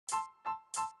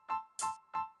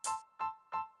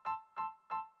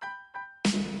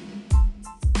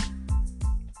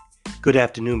Good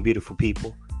afternoon, beautiful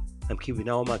people. I'm keeping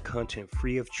all my content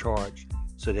free of charge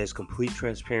so there's complete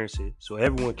transparency so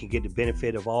everyone can get the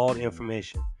benefit of all the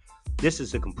information. This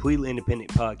is a completely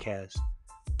independent podcast,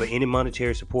 but any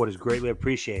monetary support is greatly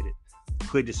appreciated.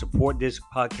 Click the support this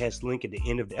podcast link at the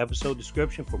end of the episode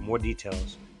description for more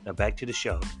details. Now back to the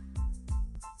show.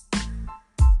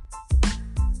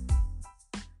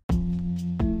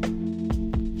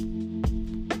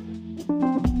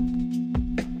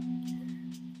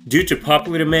 Due to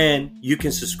popular demand, you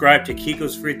can subscribe to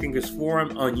Kiko's Free Thinkers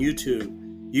Forum on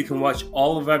YouTube. You can watch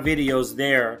all of our videos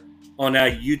there on our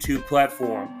YouTube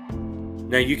platform.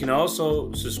 Now you can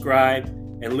also subscribe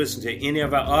and listen to any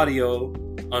of our audio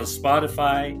on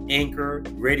Spotify, Anchor,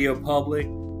 Radio Public,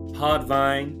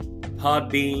 Podvine,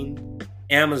 Podbean,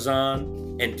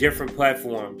 Amazon, and different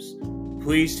platforms.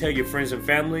 Please tell your friends and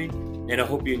family, and I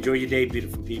hope you enjoy your day,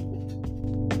 beautiful people.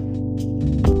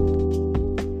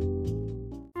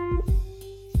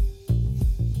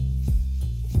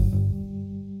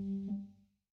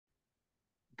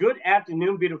 Good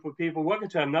afternoon, beautiful people. Welcome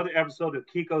to another episode of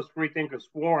Kiko's Free Thinkers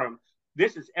Forum.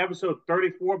 This is episode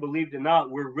 34, believe it or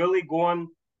not. We're really going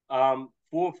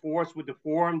full force with the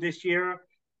forum this year.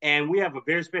 And we have a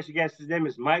very special guest. His name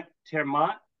is Maat,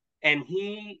 and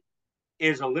he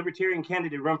is a libertarian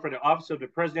candidate run for the office of the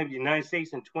President of the United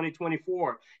States in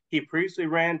 2024. He previously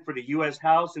ran for the U.S.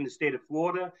 House in the state of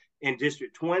Florida in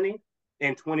District 20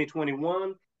 in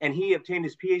 2021, and he obtained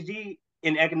his PhD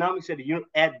in economics at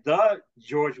the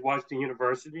George Washington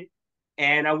University.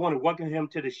 And I want to welcome him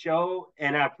to the show,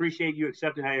 and I appreciate you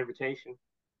accepting our invitation.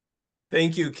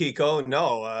 Thank you, Kiko.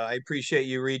 No, I appreciate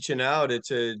you reaching out. It's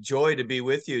a joy to be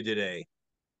with you today.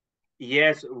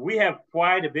 Yes, we have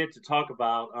quite a bit to talk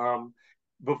about.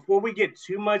 Before we get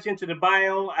too much into the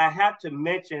bio, I have to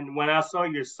mention when I saw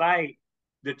your site,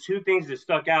 the two things that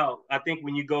stuck out, I think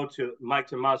when you go to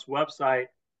Mike Maat's website,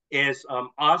 is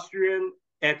Austrian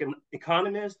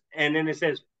economist, and then it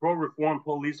says pro-reform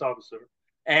police officer.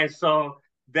 And so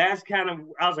that's kind of,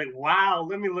 I was like, wow,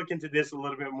 let me look into this a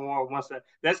little bit more.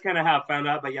 That's kind of how I found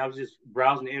out. But yeah, I was just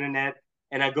browsing the internet,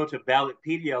 and I go to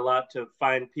Ballotpedia a lot to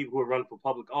find people who are running for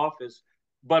public office.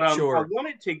 But Sure. I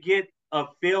wanted to get a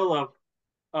feel of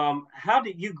how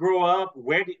did you grow up?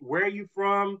 Where are you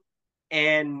from?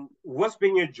 And what's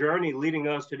been your journey leading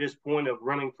us to this point of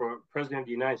running for president of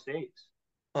the United States?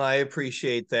 I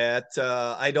appreciate that.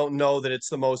 I don't know that it's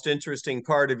the most interesting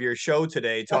part of your show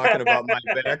today, talking about my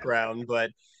background,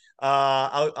 but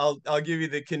I'll give you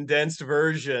the condensed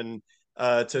version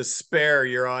to spare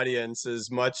your audience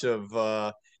as much of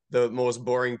the most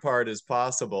boring part as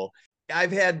possible.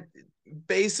 I've had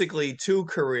basically two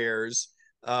careers,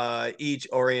 each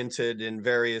oriented in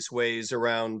various ways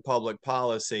around public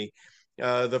policy.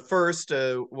 The first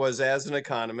was as an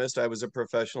economist. I was a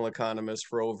professional economist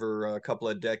for over a couple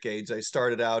of decades. I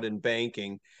started out in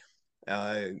banking.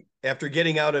 After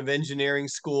getting out of engineering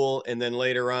school and then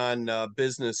later on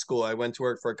business school, I went to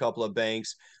work for a couple of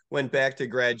banks, went back to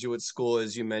graduate school,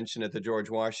 as you mentioned, at the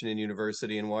George Washington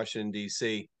University in Washington,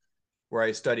 D.C., where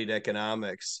I studied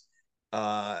economics.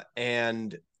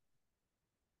 And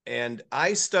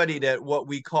I studied at what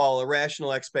we call a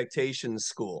rational expectations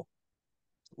school,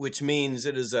 which means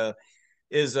it is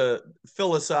a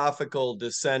philosophical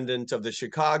descendant of the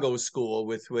Chicago school,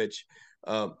 with which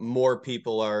more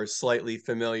people are slightly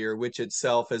familiar, which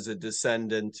itself is a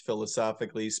descendant,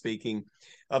 philosophically speaking,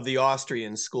 of the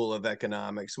Austrian school of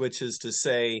economics, which is to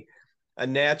say a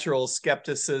natural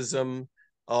skepticism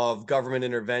of government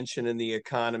intervention in the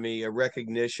economy, a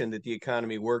recognition that the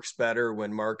economy works better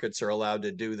when markets are allowed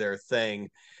to do their thing.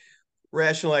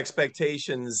 Rational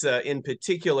expectations in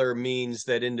particular means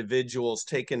that individuals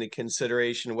take into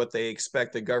consideration what they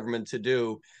expect the government to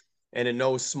do, and in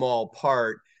no small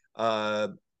part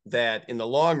that in the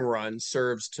long run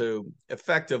serves to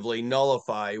effectively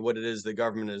nullify what it is the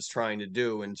government is trying to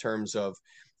do in terms of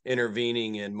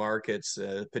intervening in markets,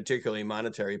 particularly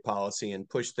monetary policy, and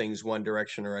push things one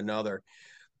direction or another.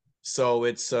 So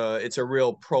it's a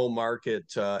real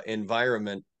pro-market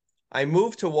environment. I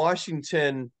moved to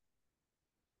Washington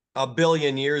a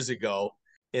billion years ago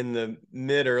in the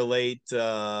mid or late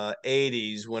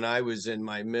 80s, when I was in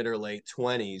my mid or late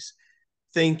 20s,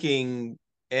 thinking,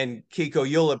 and Kiko,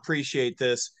 you'll appreciate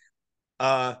this,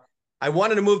 I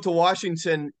wanted to move to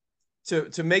Washington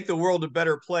to make the world a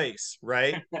better place,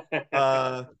 right?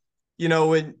 When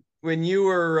you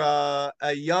were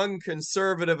a young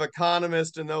conservative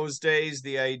economist in those days,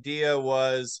 the idea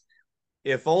was,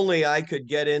 if only I could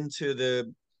get into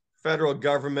the federal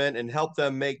government and help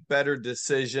them make better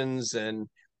decisions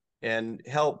and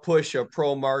help push a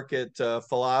pro-market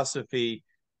philosophy,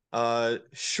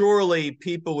 surely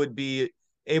people would be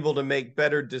able to make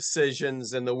better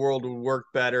decisions and the world would work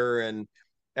better and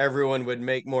everyone would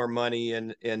make more money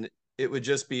and it would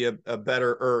just be a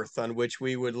better earth on which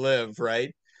we would live,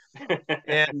 right?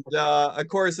 And of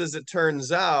course, as it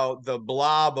turns out, the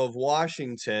blob of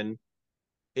Washington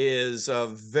is a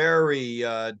very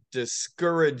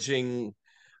discouraging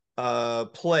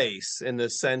place in the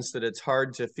sense that it's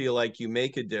hard to feel like you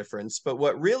make a difference. But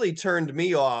what really turned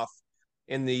me off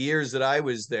in the years that I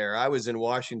was there, I was in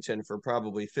Washington for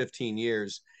probably 15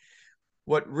 years.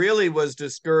 What really was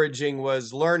discouraging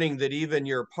was learning that even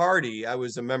your party, I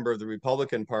was a member of the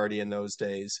Republican Party in those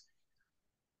days,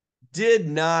 did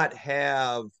not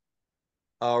have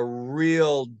a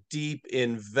real deep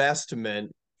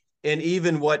investment in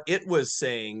even what it was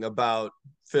saying about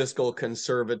fiscal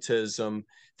conservatism.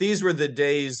 These were the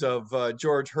days of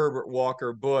George Herbert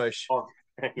Walker Bush. Oh,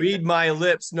 yeah. Read my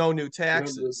lips, no new No new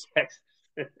taxes, Texas.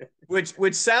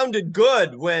 which sounded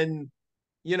good when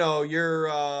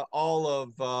you're all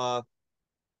of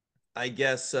I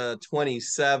guess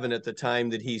 27 at the time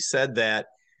that he said that.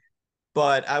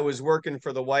 But I was working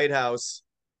for the White House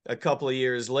a couple of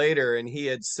years later, and he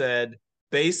had said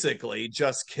basically,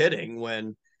 just kidding,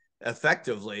 when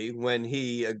effectively, when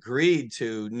he agreed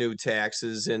to new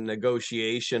taxes in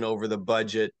negotiation over the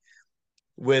budget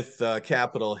with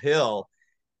Capitol Hill.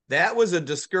 That was a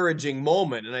discouraging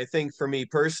moment. And I think for me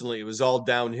personally, it was all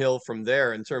downhill from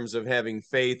there in terms of having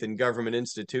faith in government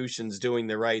institutions doing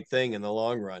the right thing in the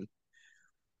long run.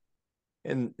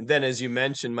 And then, as you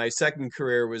mentioned, my second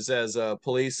career was as a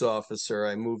police officer.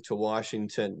 I moved to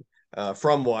Washington,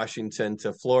 from Washington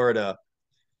to Florida,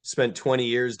 spent 20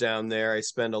 years down there. I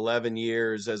spent 11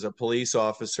 years as a police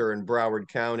officer in Broward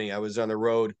County. I was on the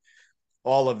road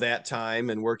all of that time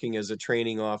and working as a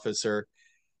training officer.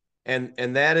 And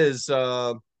that is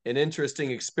an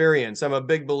interesting experience. I'm a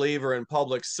big believer in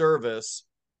public service,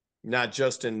 not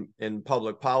just in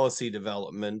public policy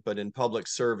development, but in public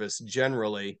service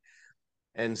generally.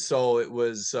 And so it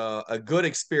was a good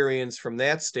experience from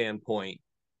that standpoint.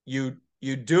 You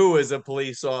do, as a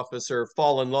police officer,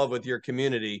 fall in love with your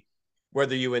community,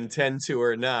 whether you intend to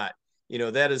or not.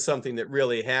 That is something that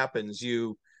really happens.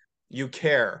 You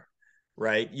care,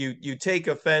 right? You take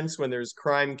offense when there's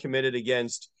crime committed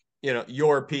against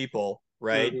your people,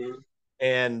 right? Mm-hmm.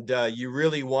 And you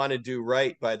really want to do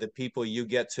right by the people you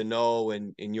get to know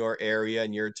in your area,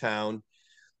 in your town.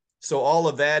 So all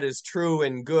of that is true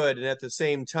and good. And at the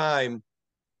same time,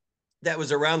 that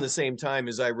was around the same time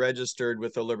as I registered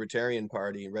with the Libertarian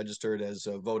Party, registered as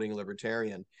a voting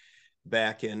Libertarian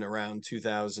back in around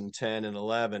 2010 and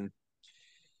 11.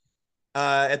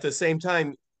 At the same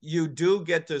time, you do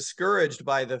get discouraged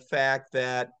by the fact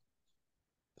that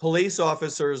police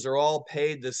officers are all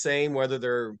paid the same, whether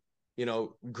they're,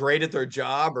 great at their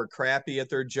job or crappy at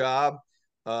their job.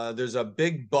 There's a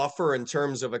big buffer in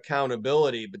terms of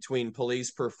accountability between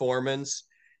police performance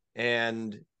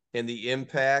and the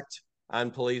impact on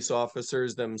police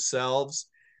officers themselves.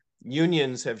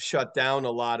 Unions have shut down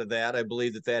a lot of that. I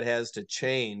believe that has to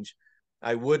change.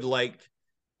 I would like,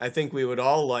 I think we would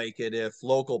all like it if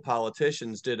local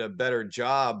politicians did a better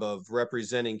job of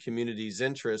representing communities'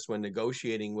 interests when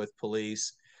negotiating with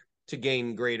police to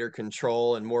gain greater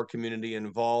control and more community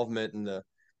involvement in the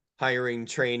hiring,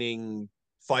 training,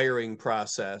 firing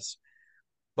process.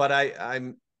 But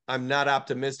I'm not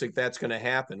optimistic that's going to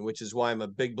happen, which is why I'm a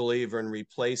big believer in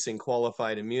replacing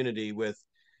qualified immunity with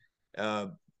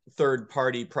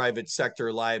third-party private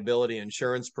sector liability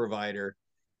insurance provider.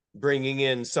 Bringing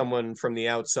in someone from the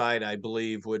outside, I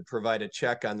believe, would provide a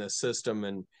check on the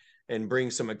system and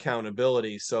bring some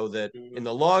accountability so that in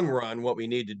the long run, what we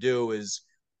need to do is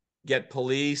get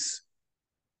police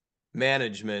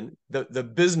management, the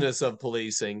business of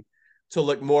policing, to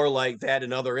look more like that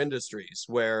in other industries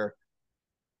where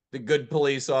the good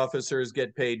police officers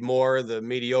get paid more, the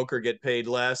mediocre get paid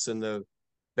less, and the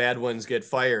bad ones get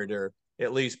fired or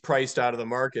at least priced out of the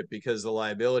market because the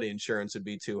liability insurance would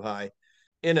be too high.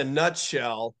 In a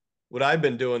nutshell, what I've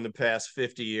been doing the past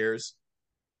 50 years,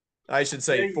 I should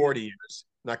say Yeah, 40 years,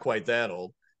 not quite that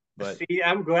old, but see,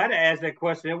 I'm glad I asked that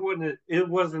question. It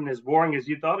wasn't as boring as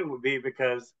you thought it would be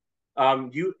because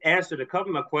you answered a couple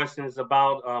of my questions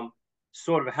about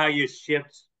sort of how your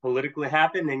shifts politically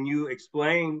happened, and you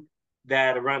explained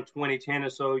that around 2010 or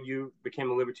so you became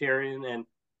a libertarian and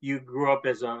you grew up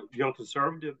as a young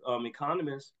conservative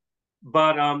economist.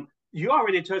 But you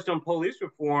already touched on police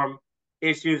reform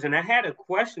issues, and I had a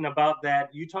question about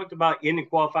that. You talked about ending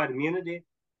qualified immunity,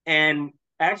 and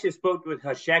actually spoke with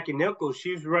Hashaki Nichols.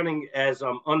 She's running as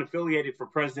unaffiliated for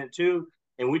president too,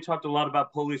 and we talked a lot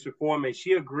about police reform. And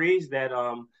she agrees that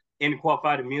in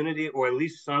qualified immunity, or at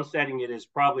least sunsetting it is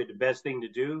probably the best thing to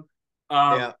do.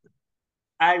 Um, Yeah.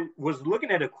 I was looking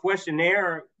at a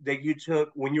questionnaire that you took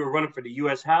when you were running for the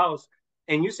U.S. House,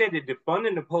 and you said that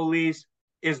defunding the police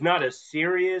is not a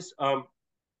serious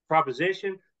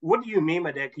proposition. What do you mean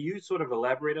by that? Can you sort of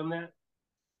elaborate on that?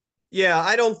 Yeah,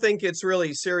 I don't think it's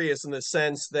really serious in the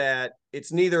sense that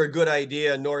it's neither a good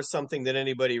idea nor something that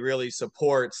anybody really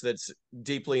supports that's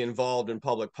deeply involved in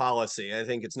public policy. I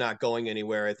think it's not going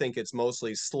anywhere. I think it's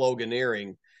mostly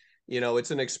sloganeering.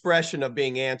 It's an expression of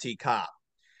being anti-cop.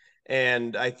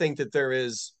 And I think that there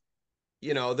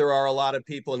are a lot of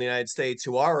people in the United States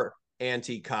who are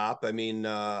anti-cop. I mean,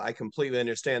 I completely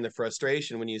understand the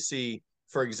frustration when you see,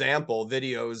 for example,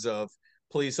 videos of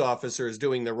police officers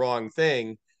doing the wrong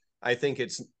thing. I think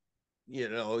it's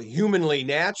humanly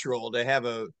natural to have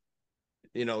a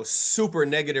super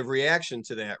negative reaction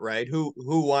to that, right? Who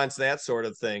wants that sort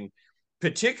of thing?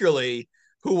 Particularly,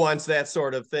 who wants that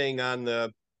sort of thing on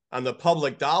the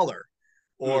public dollar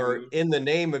or Mm-hmm. in the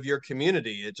name of your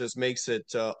community? It just makes it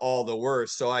all the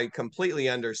worse. So I completely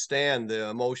understand the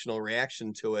emotional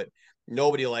reaction to it.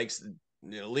 Nobody likes,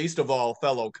 least of all,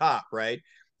 fellow cop, right?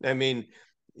 I mean,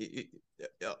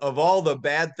 of all the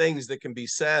bad things that can be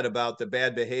said about the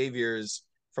bad behaviors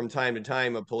from time to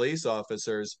time of police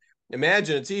officers,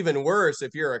 imagine it's even worse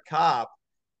if you're a cop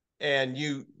and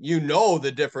you know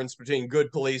the difference between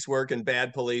good police work and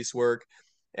bad police work,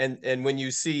 and when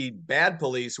you see bad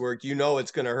police work,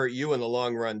 it's going to hurt you in the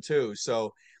long run too.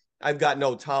 So I've got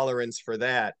no tolerance for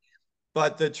that.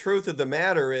 But the truth of the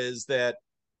matter is that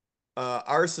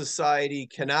our society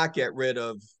cannot get rid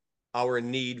of our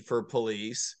need for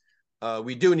police.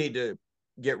 We do need to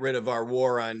get rid of our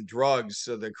war on drugs,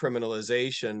 so the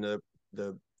criminalization,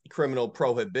 the criminal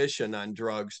prohibition on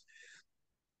drugs,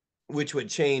 which would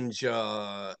change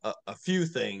a few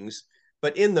things.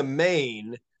 But in the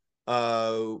main,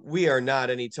 we are not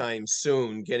anytime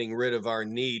soon getting rid of our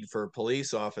need for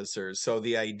police officers. So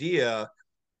the idea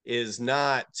is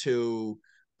not to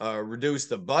reduce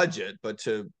the budget, but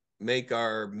to make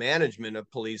our management of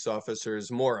police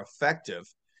officers more effective,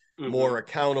 Mm-hmm. more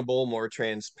accountable, more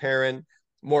transparent,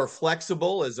 more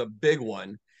flexible is a big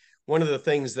one. One of the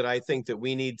things that I think that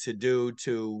we need to do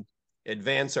to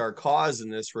advance our cause in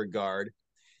this regard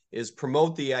is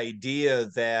promote the idea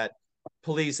that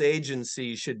police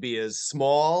agencies should be as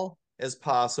small as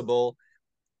possible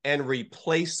and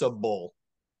replaceable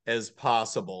as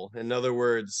possible. In other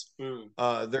words,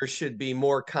 Mm. there should be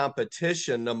more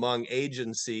competition among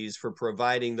agencies for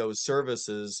providing those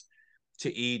services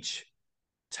to each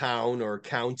town or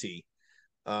county.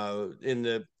 In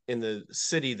the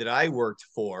city that I worked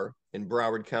for in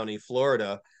Broward County,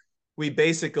 Florida, we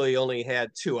basically only had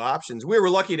two options. We were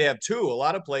lucky to have two. A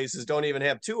lot of places don't even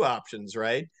have two options,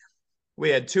 right? We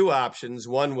had two options.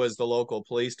 One was the local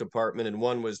police department, and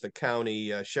one was the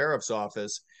county sheriff's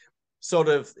office.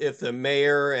 So if the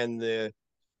mayor and the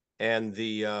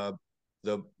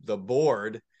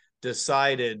board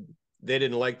decided they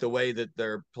didn't like the way that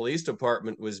their police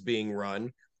department was being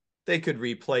run, they could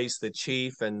replace the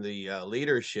chief and the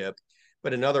leadership.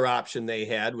 But another option they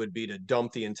had would be to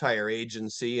dump the entire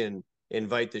agency and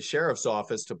invite the sheriff's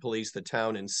office to police the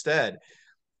town instead.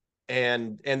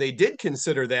 And they did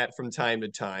consider that from time to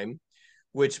time,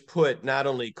 which put not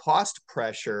only cost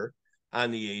pressure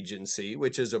on the agency,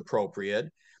 which is appropriate,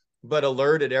 but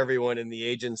alerted everyone in the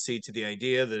agency to the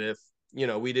idea that if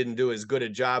we didn't do as good a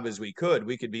job as we could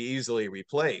be easily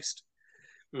replaced.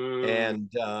 Mm.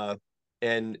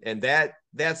 And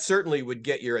that certainly would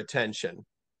get your attention,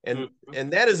 and Mm-hmm.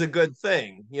 and that is a good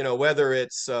thing, whether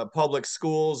it's public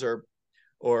schools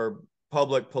or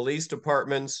public police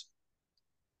departments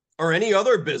or any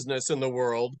other business in the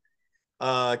world.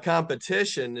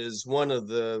 Competition is one of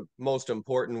the most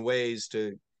important ways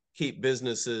to keep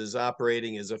businesses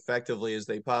operating as effectively as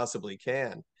they possibly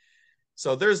can.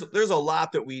 So there's a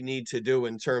lot that we need to do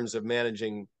in terms of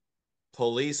managing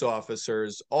police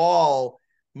officers, all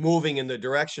moving in the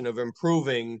direction of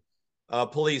improving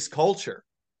police culture.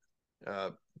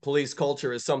 Uh, Police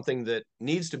culture is something that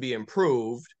needs to be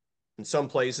improved. In some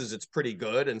places, it's pretty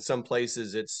good. In some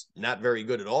places, it's not very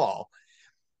good at all.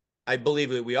 I believe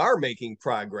that we are making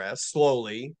progress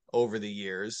slowly over the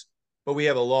years, but we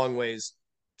have a long ways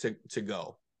to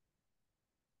go.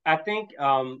 I think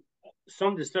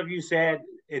some of the stuff you said,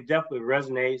 it definitely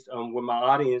resonates with my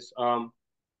audience.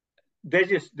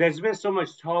 There's been so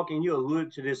much talk, and you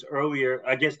alluded to this earlier.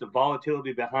 I guess the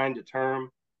volatility behind the term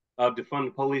defund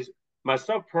the police.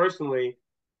 Myself personally,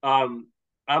 um,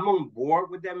 I'm on board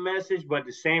with that message, but at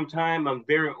the same time, I'm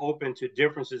very open to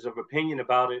differences of opinion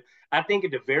about it. I think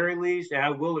at the very least, and I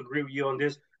will agree with you on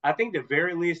this, I think the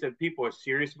very least that people are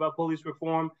serious about police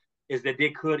reform is that they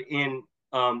could end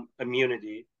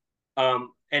immunity.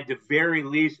 At the very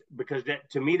least, because that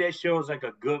to me that shows like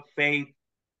a good faith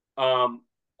um,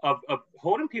 of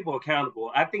holding people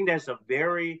accountable. I think that's a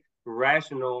very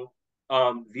rational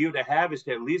view to have, is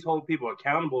to at least hold people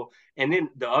accountable, and then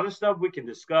the other stuff we can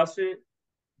discuss it.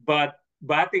 But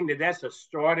I think that that's a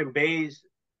starting base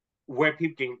where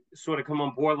people can sort of come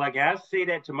on board. Like I say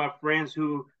that to my friends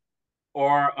who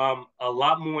are a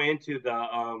lot more into the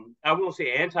I won't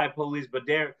say anti-police, but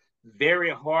they're very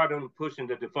hard on pushing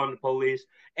to defund the police.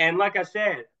 And like I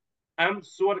said, I'm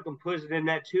sort of complicit in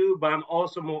that too, but I'm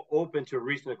also more open to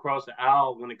reaching across the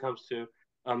aisle when it comes to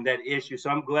that issue. So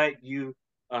I'm glad you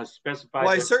Well, specified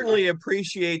I that. certainly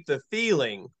appreciate the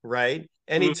feeling, right?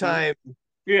 Mm-hmm. Anytime,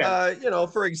 Yeah.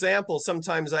 for example,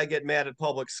 sometimes I get mad at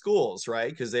public schools, right?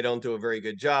 Because they don't do a very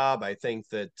good job. I think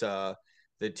that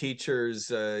the teachers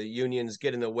unions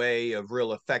get in the way of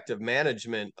real effective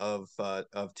management of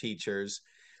teachers.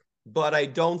 But I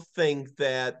don't think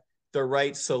that the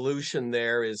right solution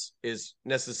there is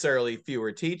necessarily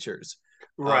fewer teachers.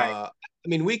 Right. I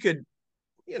mean, we could,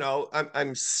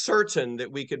 I'm certain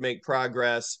that we could make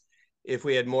progress if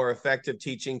we had more effective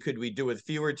teaching. Could we do with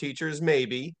fewer teachers?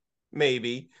 Maybe.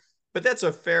 But that's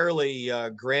a fairly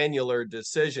granular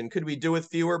decision. Could we do with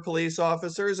fewer police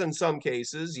officers? In some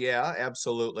cases, yeah,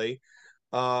 absolutely.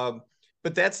 Um,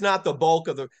 but that's not the bulk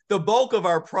of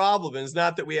our problem is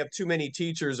not that we have too many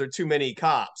teachers or too many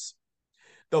cops.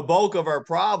 The bulk of our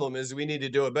problem is we need to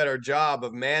do a better job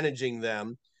of managing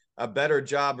them, a better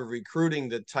job of recruiting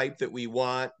the type that we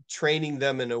want, training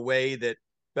them in a way that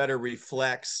better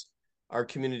reflects our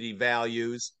community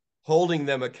values, holding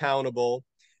them accountable,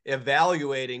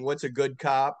 evaluating what's a good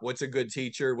cop, what's a good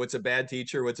teacher, what's a bad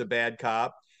teacher, what's a bad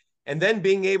cop, and then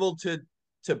being able to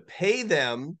pay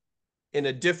them in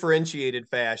a differentiated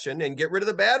fashion and get rid of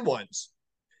the bad ones.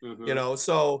 Mm-hmm.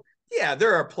 So yeah,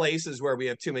 there are places where we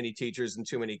have too many teachers and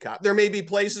too many cops. There may be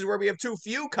places where we have too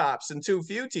few cops and too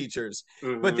few teachers. But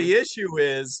Mm-hmm. the issue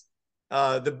is,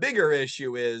 the bigger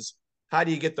issue is, how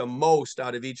do you get the most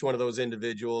out of each one of those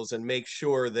individuals and make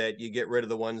sure that you get rid of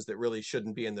the ones that really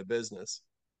shouldn't be in the business?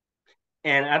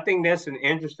 And I think that's an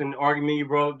interesting argument you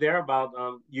brought up there about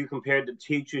you compared the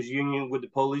teachers union with the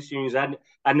police unions.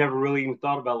 I never really even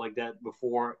thought about like that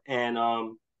before,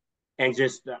 and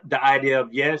just the idea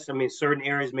of, yes, I mean certain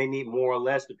areas may need more or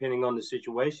less depending on the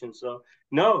situation. So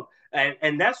no,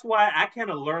 and that's why I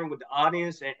kind of learn with the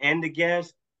audience and the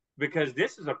guests, because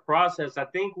this is a process. I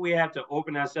think we have to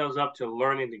open ourselves up to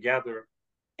learning together,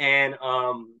 and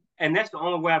that's the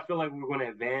only way I feel like we're going to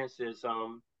advance is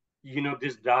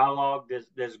this dialogue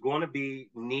that's going to be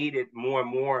needed more and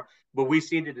more. But we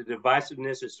see that the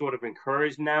divisiveness is sort of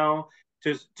encouraged now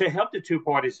to help the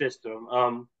two-party system.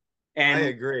 I And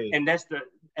agree. and that's the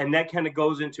and that kind of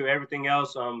goes into everything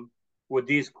else with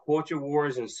these culture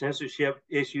wars and censorship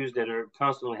issues that are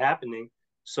constantly happening.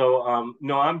 So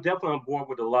no, I'm definitely on board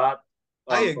with a lot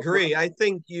I of what. agree. I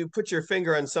think you put your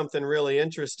finger on something really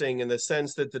interesting in the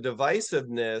sense that the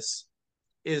divisiveness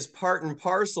is part and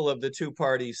parcel of the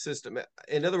two-party system.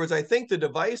 In other words, I think the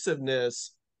divisiveness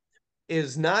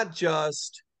is not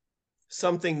just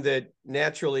something that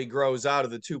naturally grows out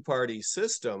of the two-party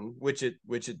system, which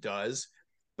it does,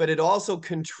 but it also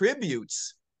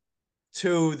contributes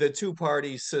to the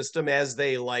two-party system as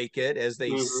they like it, as they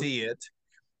Mm-hmm. see it,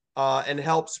 and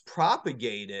helps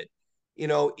propagate it.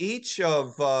 Each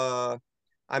of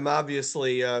I'm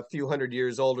obviously a few hundred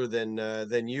years older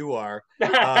than you are,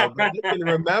 but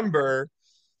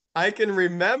I can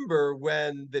remember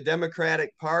when the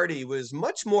Democratic Party was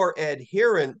much more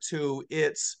adherent to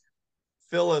its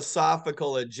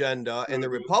philosophical agenda, and the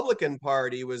Mm-hmm. Republican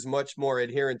Party was much more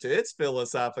adherent to its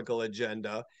philosophical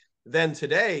agenda than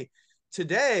today.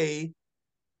 Today,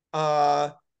 uh,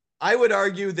 I would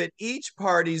argue that each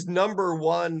party's number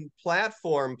one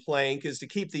platform plank is to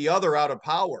keep the other out of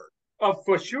power. Oh,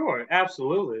 for sure,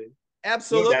 absolutely,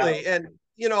 no doubt. Absolutely. And,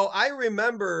 I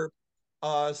remember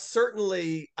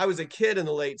certainly I was a kid in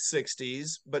the late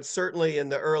 60s, but certainly in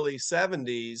the early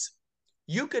 70s,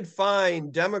 you could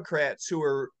find Democrats who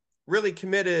were really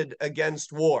committed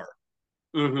against war,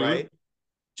 Mm-hmm. right?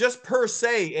 Just per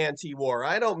se anti war.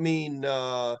 I don't mean,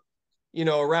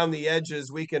 around the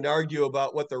edges, we can argue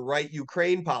about what the right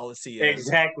Ukraine policy is.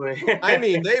 Exactly. I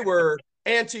mean, they were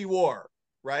anti war,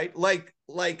 right? Like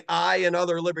I and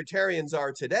other libertarians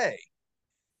are today.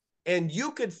 And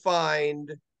you could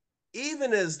find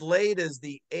even as late as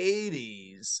the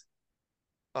 80s,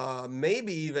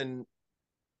 maybe even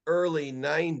early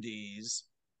 90s,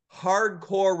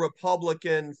 hardcore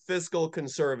Republican fiscal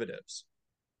conservatives.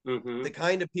 Mm-hmm. the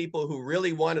kind of people who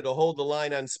really wanted to hold the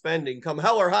line on spending, come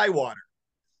hell or high water,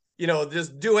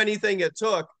 just do anything it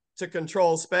took to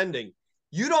control spending.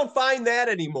 You don't find that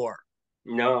anymore.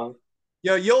 No.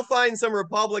 You'll find some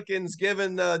Republicans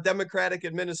giving the Democratic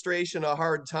administration a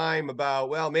hard time about,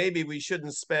 well, maybe we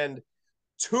shouldn't spend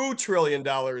 $2 trillion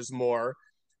more.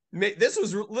 This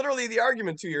was literally the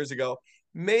argument 2 years ago.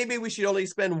 Maybe we should only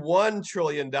spend $1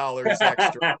 trillion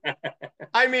extra.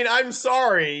 I mean, I'm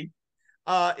sorry.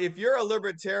 If you're a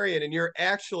libertarian and you're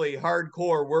actually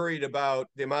hardcore worried about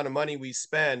the amount of money we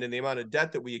spend and the amount of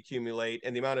debt that we accumulate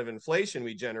and the amount of inflation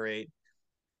we generate,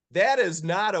 that is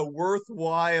not a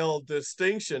worthwhile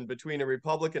distinction between a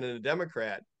Republican and a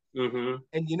Democrat. Mm-hmm.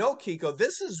 And Kiko,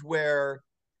 this is where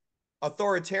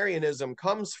authoritarianism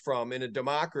comes from in a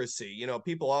democracy.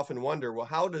 People often wonder, well,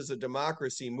 how does a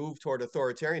democracy move toward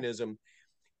authoritarianism?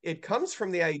 It comes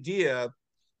from the idea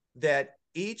that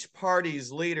each party's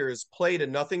leaders play to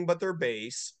nothing but their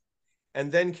base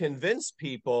and then convince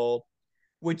people,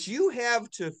 which you have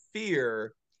to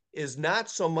fear is not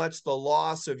so much the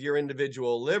loss of your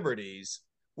individual liberties.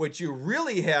 What you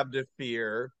really have to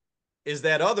fear is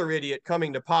that other idiot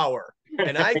coming to power.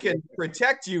 And I can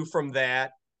protect you from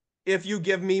that if you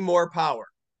give me more power.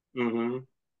 Mm-hmm.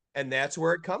 And that's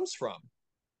where it comes from.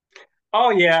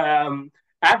 Oh yeah.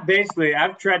 I've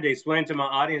tried to explain to my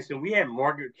audience, and we had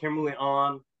Margaret Kimberly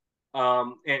on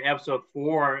in episode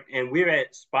 4, and we had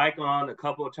Spike on a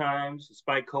couple of times,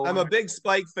 Spike I'm a Cohen. big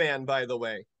Spike fan, by the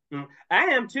way. I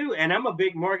am too, and I'm a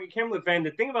big Margaret Kimberly fan.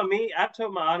 The thing about me, I've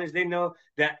told my audience they know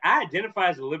that I identify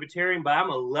as a libertarian, but I'm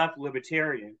a left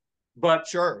libertarian. But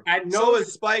Sure. I So know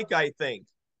is Spike, I think.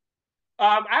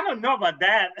 I don't know about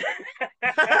that.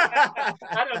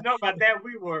 I don't know about that.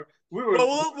 We were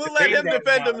Well, we'll let debating him that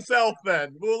defend about it. himself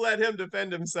then. We'll let him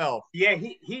defend himself. Yeah,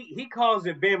 he calls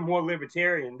it being more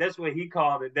libertarian. That's what he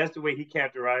called it. That's the way he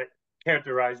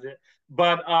characterized it.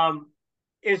 But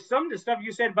it's some of the stuff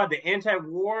you said about the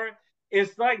anti-war.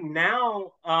 It's like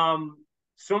now,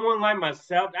 someone like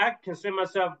myself, I consider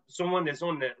myself someone that's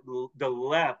on the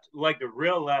left, like the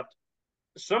real left.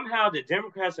 Somehow the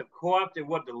Democrats have co-opted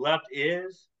what the left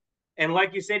is, and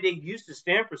like you said, they used to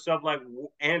stand for stuff like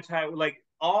anti, like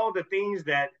all the things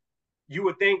that you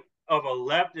would think of a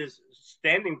left is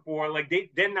standing for. Like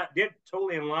they're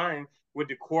totally in line with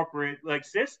the corporate like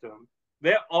system.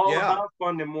 They're all Yeah. about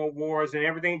funding more wars and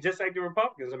everything, just like the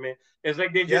Republicans. I mean, it's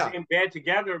like they're just Yeah. in bed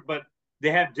together, but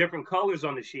they have different colors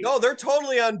on the sheet. No, they're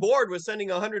totally on board with sending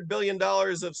 $100 billion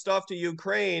of stuff to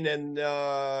Ukraine, and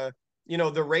the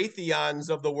Raytheons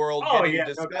of the world Oh getting yeah,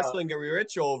 no doubt. disgustingly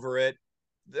rich over it.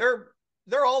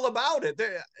 They're all about it.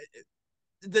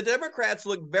 The Democrats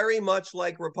look very much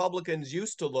like Republicans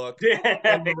used to look,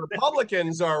 and the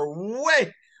Republicans are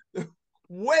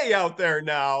way out there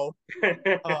now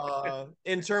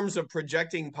in terms of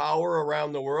projecting power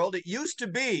around the world. It used to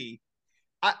be,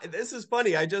 this is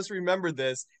funny, I just remembered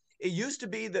this. It used to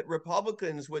be that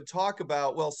Republicans would talk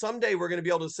about, well, someday we're going to be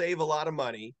able to save a lot of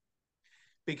money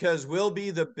because we'll be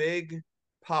the big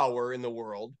power in the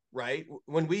world, right?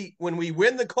 When we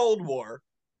win the Cold War,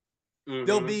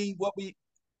 there'll Mm-hmm. be what we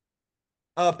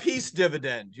peace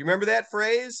dividend. You remember that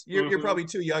phrase? You're Mm-hmm. probably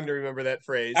too young to remember that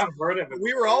phrase. I've heard of it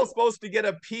We were all before. supposed to get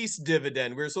a peace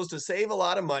dividend. We were supposed to save a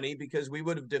lot of money because we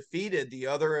would have defeated the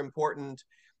other important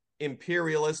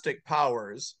imperialistic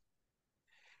powers.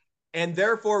 And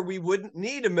therefore, we wouldn't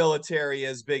need a military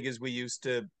as big as we used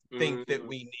to think that Mm-hmm.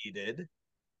 we needed.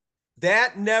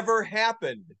 That never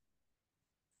happened.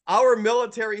 Our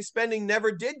military spending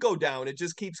never did go down. It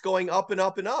just keeps going up and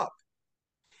up and up.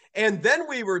 And then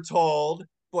we were told,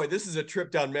 boy, this is a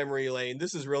trip down memory lane.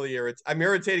 This is really I'm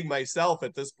irritating myself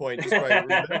at this point just by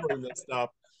remembering this stuff.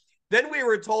 Then we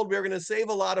were told we were going to save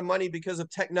a lot of money because of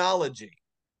technology,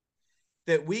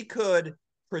 that we could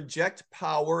project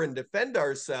power and defend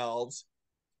ourselves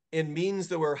in means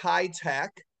that were high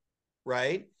tech,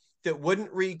 right? That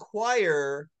wouldn't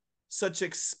require such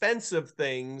expensive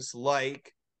things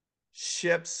like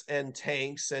ships and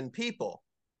tanks and people.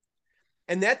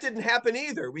 And that didn't happen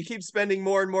either. We keep spending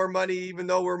more and more money, even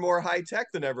though we're more high tech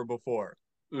than ever before.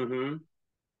 Mm-hmm.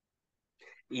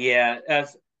 Yeah,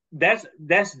 that's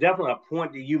definitely a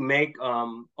point that you make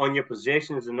on your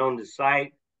positions and on the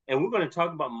site. And we're going to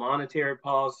talk about monetary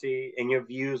policy and your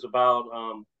views about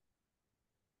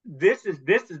this is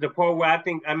the part where I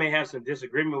think I may have some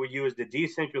disagreement with you is the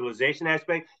decentralization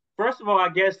aspect. First of all, I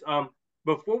guess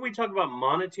before we talk about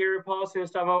monetary policy and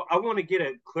stuff, I want to get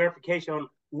a clarification on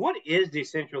what is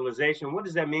decentralization. What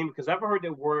does that mean? Because I've heard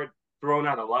that word thrown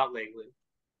out a lot lately.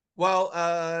 Well,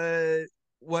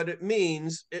 what it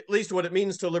means, at least what it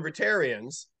means to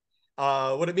libertarians,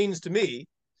 what it means to me,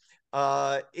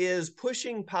 is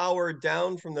pushing power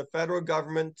down from the federal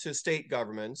government to state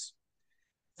governments,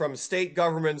 from state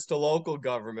governments to local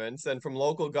governments, and from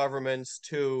local governments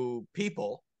to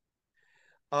people,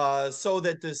 so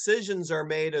that decisions are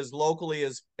made as locally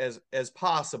as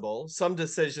possible. Some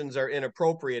decisions are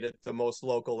inappropriate at the most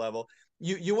local level.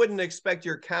 You wouldn't expect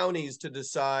your counties to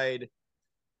decide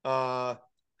how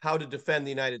to defend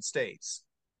the United States.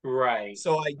 Right.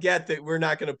 So I get that we're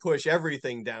not going to push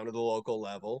everything down to the local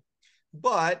level,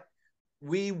 but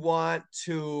we want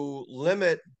to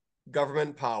limit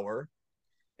government power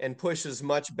and push as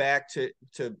much back to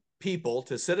people,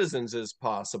 to citizens as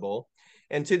possible.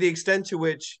 And to the extent to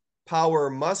which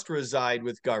power must reside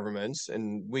with governments,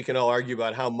 and we can all argue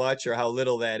about how much or how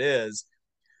little that is,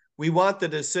 we want the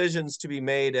decisions to be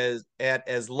made at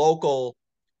as local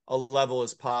a level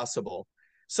as possible.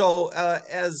 So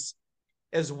as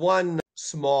one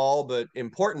small but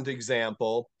important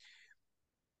example,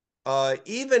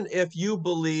 even if you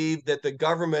believe that the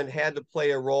government had to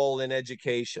play a role in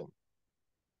education,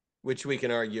 which we can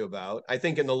argue about, I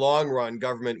think in the long run,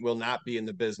 government will not be in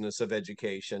the business of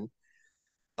education.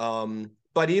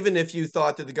 But even if you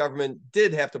thought that the government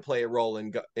did have to play a role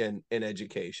in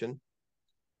education,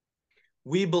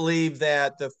 we believe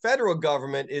that the federal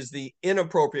government is the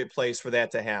inappropriate place for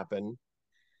that to happen.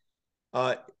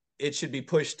 It should be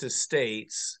pushed to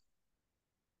states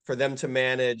for them to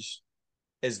manage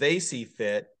as they see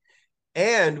fit.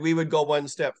 And we would go one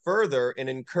step further and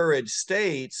encourage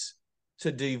states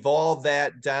to devolve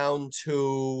that down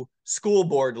to school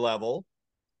board level.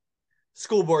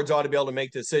 School boards ought to be able to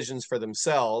make decisions for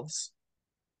themselves,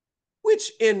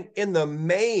 which in the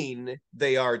main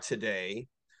they are today.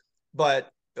 But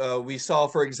we saw,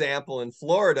 for example, in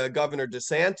Florida, Governor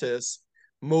DeSantis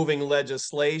moving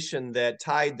legislation that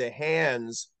tied the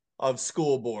hands of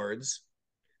school boards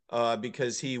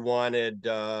because he wanted,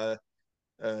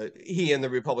 he and the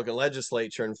Republican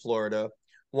legislature in Florida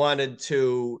wanted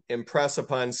to impress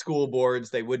upon school boards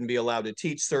they wouldn't be allowed to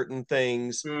teach certain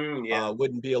things, Yeah.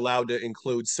 wouldn't be allowed to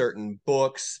include certain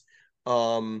books.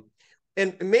 And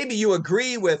maybe you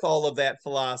agree with all of that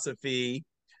philosophy,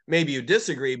 maybe you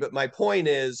disagree, but my point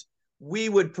is we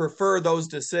would prefer those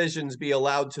decisions be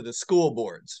allowed to the school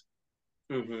boards.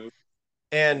 Mm-hmm.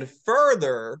 And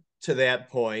further to that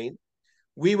point,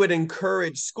 we would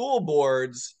encourage school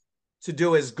boards to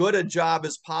do as good a job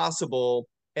as possible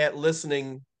at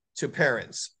listening to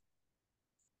parents.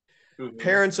 Mm-hmm.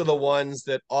 Parents are the ones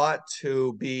that ought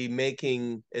to be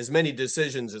making as many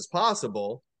decisions as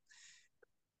possible,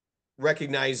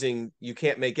 recognizing you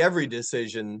can't make every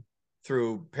decision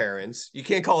through parents. You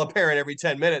can't call a parent every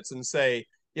 10 minutes and say,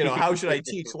 you know, how should I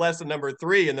teach lesson number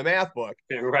 3 in the math book?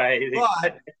 Right.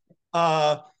 But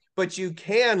uh, but you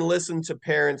can listen to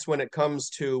parents when it comes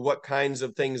to what kinds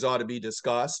of things ought to be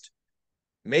discussed,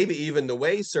 maybe even the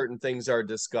way certain things are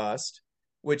discussed,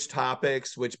 which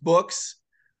topics, which books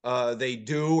they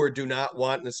do or do not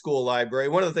want in the school library.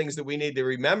 One of the things that we need to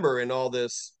remember in all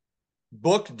this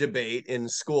book debate in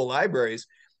school libraries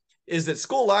is that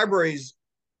school libraries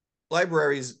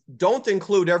don't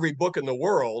include every book in the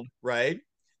world, right?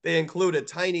 They include a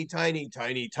tiny, tiny,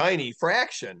 tiny, tiny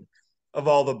fraction of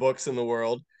all the books in the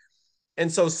world. And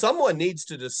so someone needs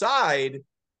to decide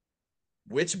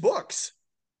which books,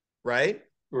 right?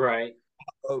 Right.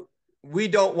 We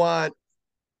don't want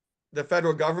the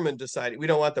federal government deciding, we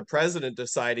don't want the president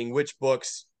deciding which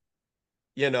books,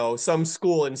 you know, some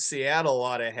school in Seattle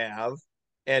ought to have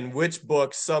and which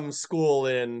books some school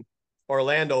in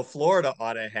Orlando, Florida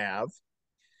ought to have.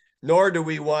 Nor do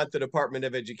we want the Department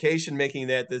of Education making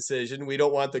that decision. We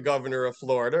don't want the governor of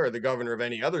Florida or the governor of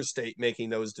any other state making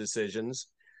those decisions.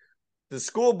 The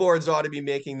school boards ought to be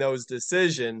making those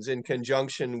decisions in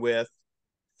conjunction with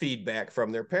feedback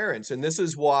from their parents. And this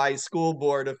is why school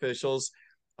board officials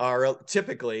are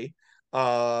typically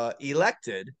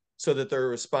elected so that they're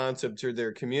responsive to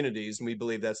their communities. And we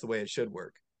believe that's the way it should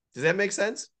work. Does that make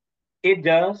sense? It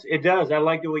does. It does. I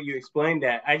like the way you explained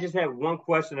that. I just have one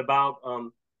question about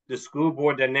the school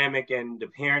board dynamic and the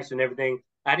parents and everything.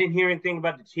 I didn't hear anything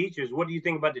about the teachers. What do you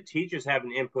think about the teachers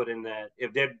having input in that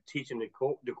if they're teaching the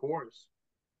course?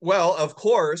 Well, of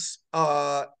course,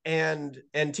 and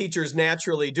teachers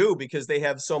naturally do because they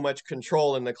have so much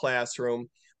control in the classroom.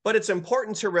 But it's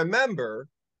important to remember,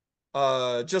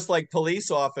 just like police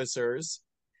officers,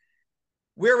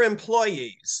 we're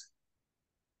employees,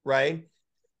 right?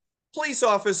 Police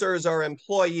officers are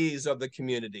employees of the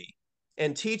community,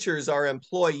 and teachers are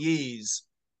employees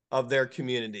of their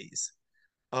communities.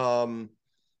 Um,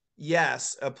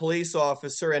 yes, a police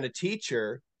officer and a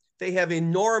teacher, they have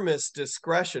enormous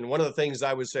discretion. One of the things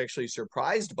I was actually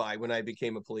surprised by when I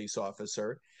became a police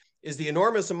officer is the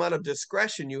enormous amount of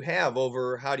discretion you have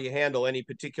over how do you handle any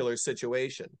particular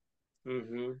situation.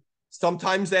 Mm-hmm.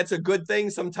 Sometimes that's a good thing,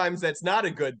 sometimes that's not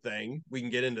a good thing. We can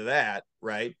get into that,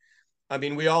 right? I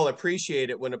mean, we all appreciate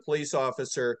it when a police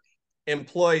officer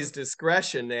employs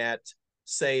discretion at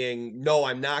saying, no,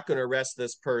 I'm not going to arrest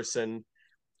this person.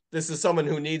 This is someone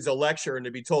who needs a lecture and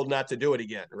to be told not to do it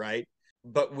again, right?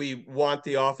 But we want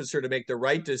the officer to make the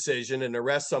right decision and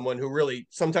arrest someone who really,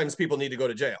 sometimes people need to go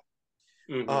to jail.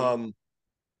 Mm-hmm. Um,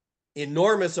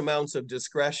 Enormous amounts of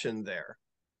discretion there.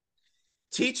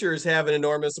 Teachers have an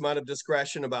enormous amount of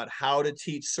discretion about how to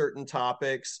teach certain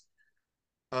topics,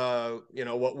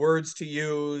 what words to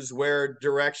use, where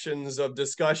directions of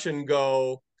discussion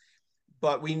go.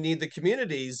 But we need the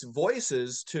community's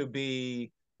voices to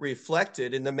be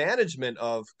reflected in the management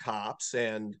of cops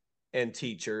and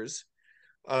teachers.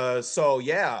 So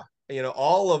yeah,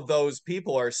 all of those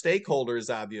people are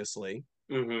stakeholders, obviously.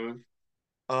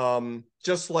 Mm-hmm.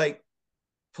 Just like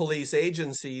police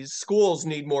agencies, schools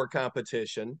need more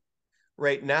competition.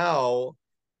 Right now,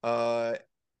 uh,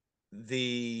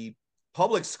 the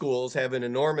public schools have an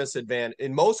enormous advantage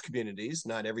in most communities,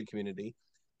 not every community.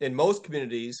 In most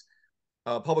communities,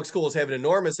 public schools have an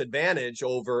enormous advantage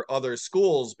over other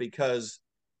schools because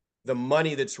the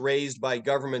money that's raised by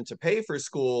government to pay for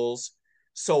schools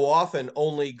so often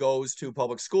only goes to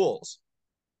public schools,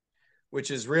 which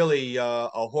is really a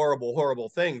horrible, horrible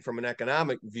thing from an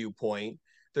economic viewpoint.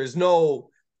 There's no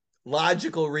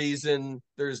logical reason,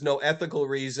 there's no ethical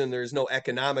reason, there's no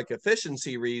economic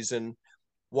efficiency reason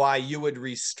why you would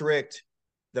restrict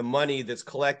the money that's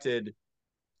collected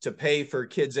to pay for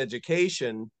kids'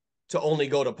 education to only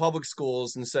go to public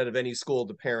schools instead of any school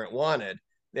the parent wanted.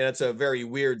 And it's a very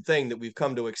weird thing that we've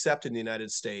come to accept in the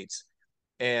United States.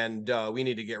 And we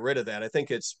need to get rid of that. I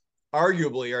think it's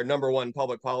arguably our number one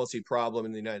public policy problem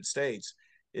in the United States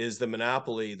is the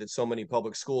monopoly that so many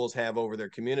public schools have over their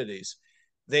communities.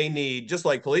 They need, just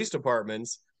like police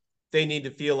departments, they need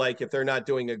to feel like if they're not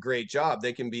doing a great job,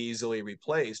 they can be easily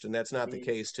replaced. And that's not the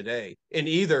case today in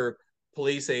either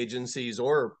police agencies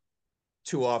or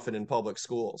too often in public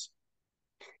schools.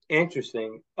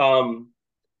 Interesting.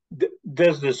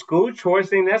 Does the school choice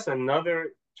thing? That's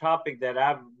another topic that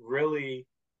I've really,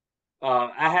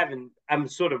 I haven't. I'm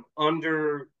sort of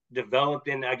underdeveloped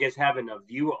in, I guess, having a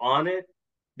view on it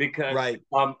because Right.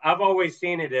 I've always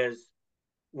seen it as,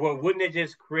 well, wouldn't it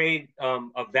just create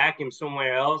a vacuum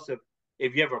somewhere else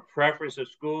if you have a preference of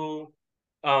school,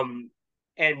 um,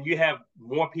 and you have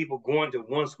more people going to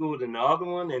one school than the other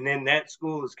one, and then that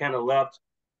school is kind of left,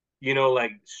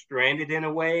 like stranded in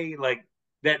a way, like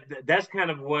that's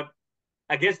kind of what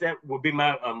I guess that would be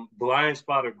my blind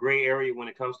spot or gray area when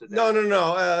it comes to No, that. no,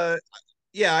 no.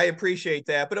 Yeah, I appreciate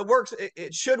that, but it works.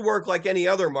 It should work like any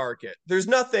other market. There's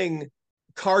nothing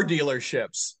car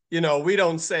dealerships. We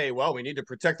don't say, well, we need to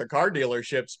protect the car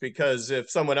dealerships because if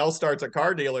someone else starts a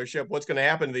car dealership, what's going to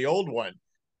happen to the old one?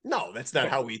 No, that's not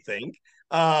how we think.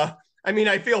 Uh, I mean,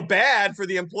 I feel bad for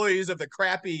the employees of the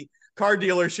crappy car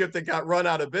dealership that got run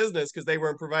out of business because they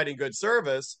weren't providing good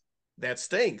service. That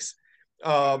stinks.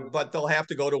 Mm-hmm. But they'll have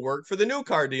to go to work for the new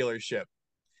car dealership.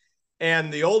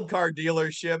 And the old car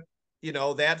dealership,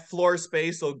 that floor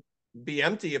space will be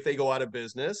empty if they go out of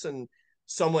business, and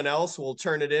someone else will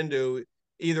turn it into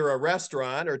either a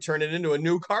restaurant or turn it into a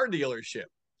new car dealership.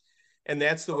 And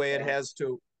that's the way it Okay. has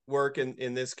to work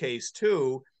in this case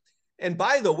too. And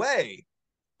by the way,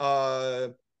 uh,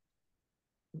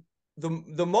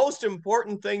 the most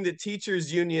important thing that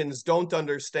teachers unions don't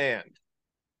understand,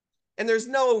 and there's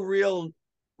no real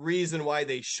reason why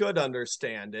they should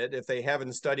understand it. If they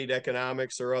haven't studied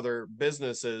economics or other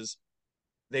businesses,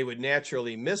 they would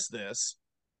naturally miss this.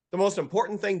 The most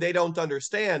important thing they don't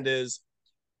understand is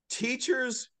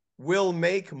teachers will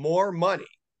make more money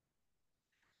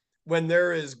when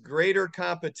there is greater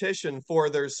competition for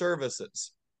their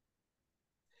services.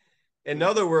 In Mm-hmm.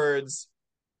 other words,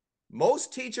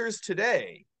 most teachers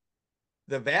today,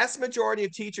 the vast majority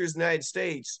of teachers in the United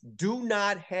States, do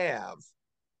not have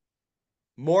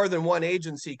more than one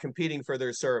agency competing for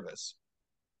their service.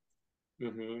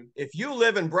 Mm-hmm. If you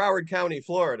live in Broward County,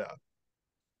 Florida,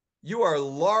 you are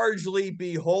largely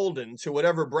beholden to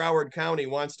whatever Broward County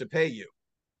wants to pay you.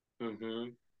 Mm-hmm.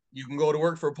 You can go to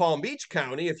work for Palm Beach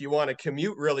County if you want to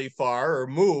commute really far or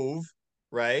move,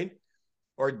 right?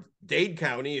 Or Dade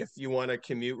County if you want to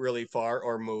commute really far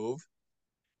or move.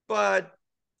 But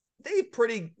they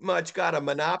pretty much got a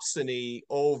monopsony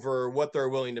over what they're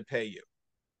willing to pay you.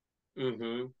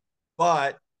 Mm-hmm.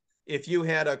 But if you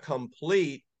had a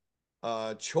complete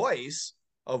choice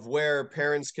of where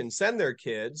parents can send their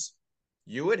kids,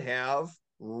 you would have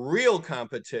real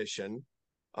competition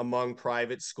among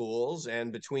private schools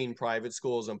and between private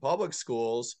schools and public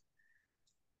schools,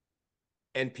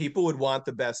 and people would want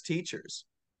the best teachers.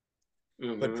 But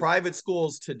Mm-hmm. private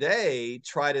schools today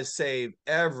try to save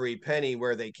every penny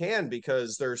where they can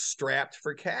because they're strapped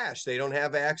for cash. They don't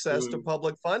have access to Mm-hmm.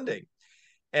 public funding.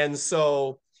 And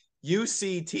so you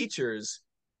see teachers,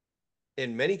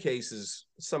 in many cases,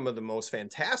 some of the most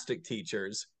fantastic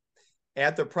teachers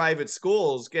at the private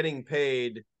schools getting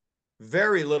paid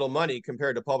very little money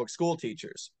compared to public school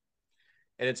teachers.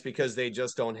 And it's because they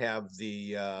just don't have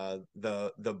the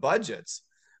budgets.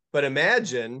 But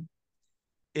imagine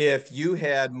if you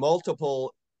had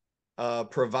multiple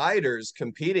providers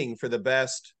competing for the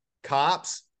best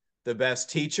cops, the best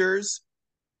teachers.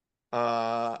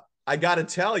 I got to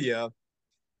tell you,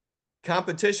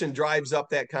 competition drives up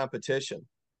that competition.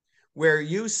 Where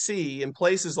you see in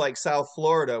places like South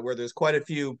Florida, where there's quite a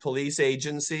few police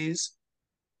agencies,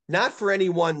 not for any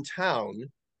one town,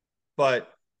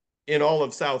 but in all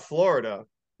of South Florida,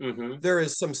 Mm-hmm. there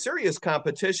is some serious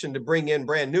competition to bring in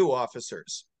brand new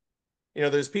officers.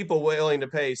 There's people willing to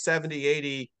pay 70,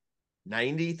 80,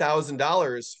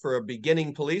 $90,000 for a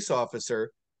beginning police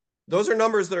officer. Those are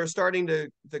numbers that are starting to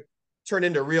turn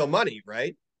into real money,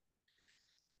 right?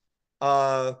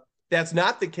 Uh, that's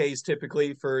not the case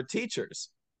typically for teachers.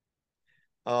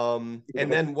 And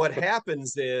then what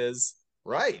happens is,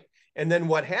 right. And then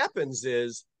what happens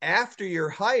is after you're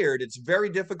hired, it's very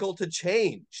difficult to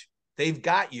change. They've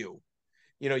got you.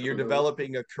 You're Mm-hmm.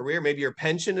 developing a career. Maybe your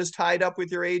pension is tied up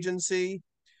with your agency.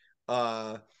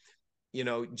 Uh,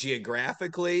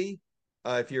 Geographically,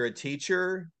 if you're a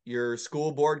teacher, your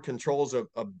school board controls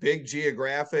a big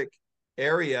geographic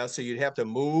area. So you'd have to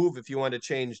move if you want to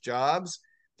change jobs.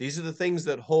 These are the things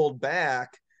that hold back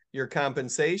your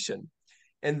compensation.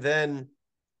 And then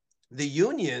the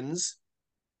unions,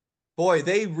 boy,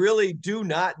 they really do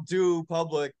not do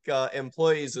public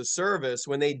employees a service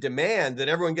when they demand that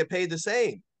everyone get paid the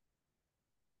same.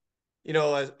 A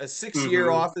 6-year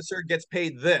Mm-hmm. officer gets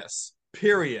paid this,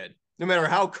 period. No matter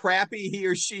how crappy he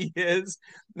or she is,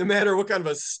 no matter what kind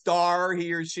of a star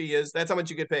he or she is, that's how much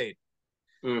you get paid.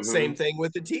 Mm-hmm. Same thing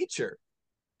with the teacher.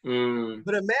 Mm.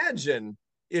 But imagine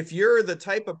if you're the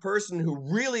type of person who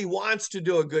really wants to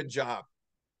do a good job,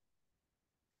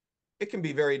 it can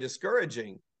be very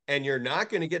discouraging and you're not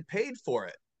going to get paid for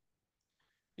it.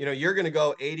 You're going to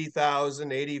go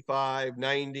 80,000, 85,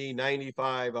 90,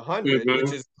 95, 100, which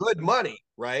Mm-hmm. is good money,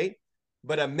 right?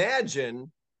 But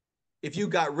imagine if you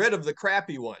got rid of the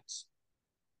crappy ones.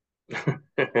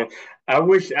 I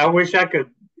wish I could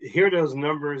hear those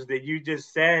numbers that you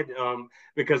just said,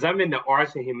 because I'm in the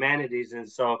arts and humanities, and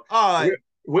so Uh,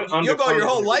 we're you'll go your underfunded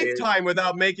whole as it is. lifetime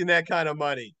without making that kind of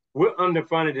money. We're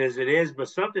underfunded as it is. But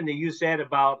something that you said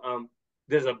about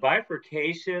there's a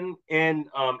bifurcation in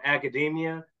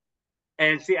academia,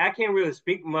 and see, I can't really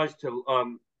speak much to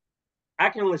I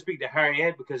can only speak to higher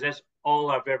ed because that's all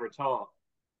I've ever taught.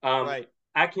 Um, Right.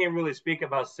 I can't really speak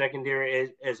about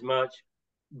secondary as much,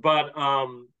 but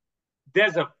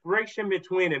there's a friction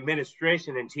between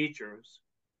administration and teachers.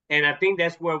 And I think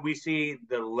that's where we see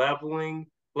the leveling.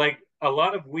 Like a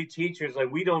lot of we teachers, like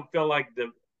we don't feel like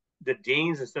the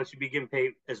deans and stuff should be getting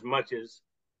paid as much as.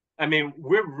 I mean,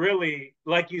 we're really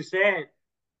like you said.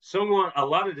 A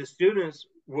lot of the students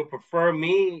would prefer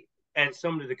me at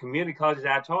some of the community colleges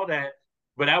I taught at,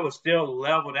 but I was still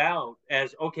leveled out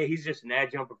as okay. He's just an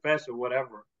adjunct professor,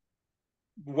 whatever.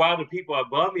 While the people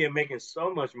above me are making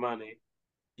so much money,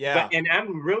 but Yeah. and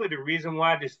I'm really the reason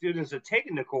why the students are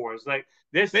taking the course. Like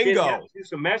they're sitting out Bingo. 2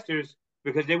 semesters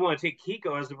because they want to take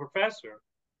Kiko as the professor,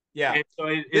 Yeah. and so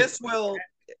it's This will,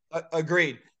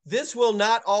 agreed. This will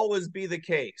not always be the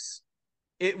case.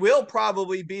 It will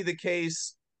probably be the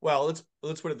case. Well,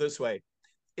 let's put it this way.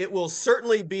 It will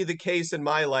certainly be the case in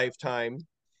my lifetime.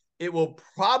 It will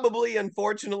probably,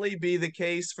 unfortunately, be the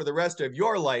case for the rest of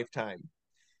your lifetime.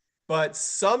 But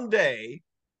someday,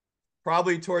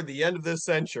 probably toward the end of this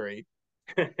century,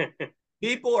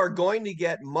 people are going to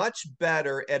get much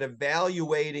better at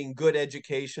evaluating good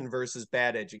education versus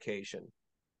bad education.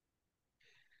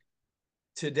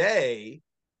 Today,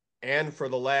 and for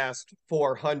the last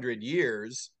 400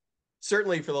 years,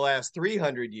 certainly for the last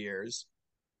 300 years,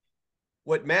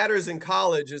 what matters in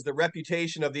college is the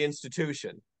reputation of the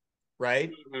institution,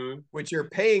 right? Mhm. Which you're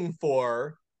paying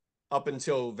for up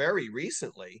until very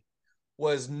recently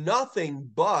was nothing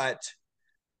but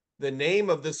the name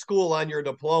of the school on your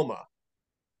diploma.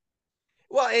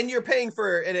 Well, and you're paying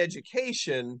for an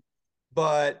education,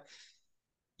 but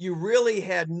you really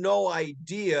had no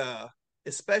idea,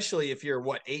 especially if you're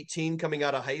 18 coming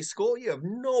out of high school, you have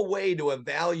no way to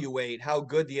evaluate how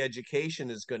good the education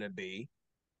is going to be.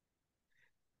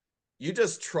 you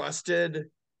just trusted,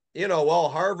 well,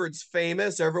 Harvard's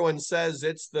famous. Everyone says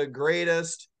it's the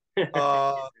greatest.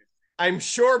 Uh, I'm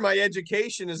sure my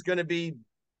education is going to be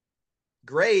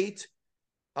great.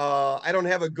 I don't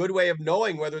have a good way of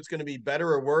knowing whether it's going to be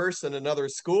better or worse than another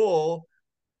school.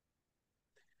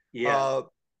 Yeah. Uh,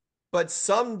 but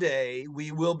someday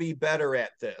we will be better at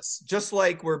this. Just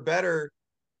like we're better,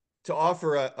 to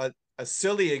offer a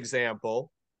silly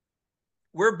example,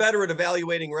 we're better at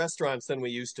evaluating restaurants than we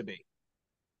used to be.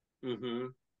 Mm-hmm.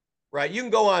 Right? You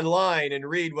can go online and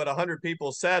read what 100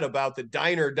 people said about the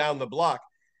diner down the block.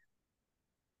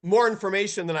 More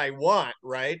information than I want,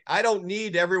 right? I don't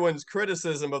need everyone's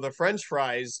criticism of the French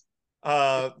fries,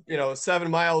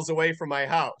 7 miles away from my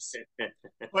house.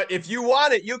 But if you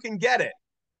want it, you can get it.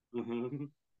 Mm-hmm.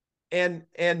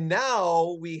 And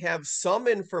now we have some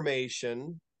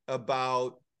information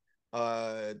about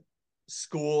uh,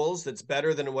 schools that's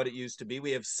better than what it used to be.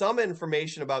 We have some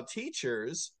information about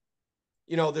teachers.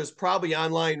 There's probably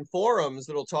online forums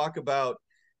that'll talk about,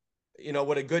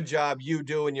 what a good job you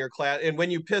do in your class. And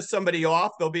when you piss somebody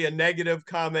off, there'll be a negative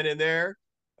comment in there.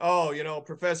 Oh,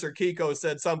 Professor Kiko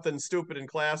said something stupid in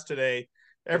class today.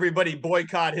 Everybody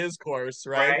boycott his course,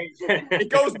 right? Right. It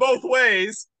goes both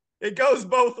ways. It goes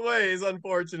both ways,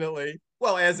 unfortunately.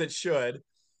 Well, as it should.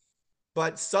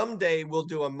 But someday we'll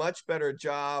do a much better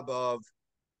job of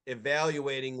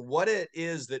evaluating what it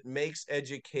is that makes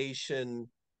education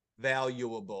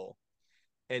valuable.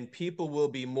 And people will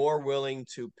be more willing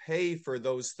to pay for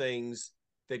those things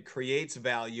that creates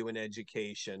value in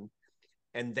education.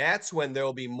 And that's when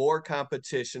there'll be more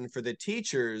competition for the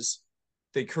teachers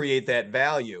that create that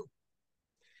value.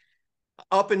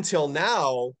 Up until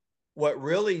now, what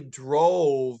really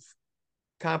drove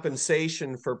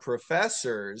compensation for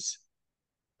professors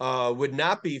would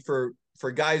not be for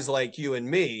guys like you and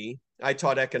me. I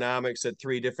taught economics at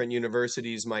 3 different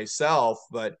universities myself,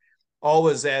 but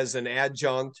always as an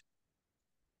adjunct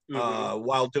Mm-hmm.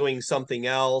 while doing something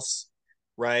else,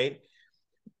 right?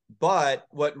 But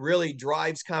what really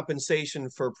drives compensation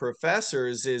for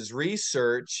professors is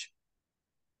research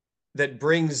that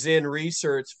brings in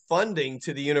research funding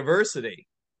to the university.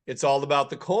 It's all about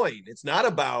the coin. It's not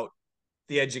about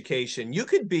the education. You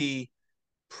could be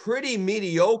pretty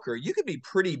mediocre. You could be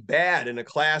pretty bad in a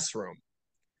classroom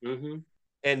Mm-hmm.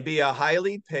 and be a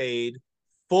highly paid,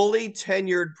 fully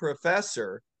tenured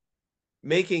professor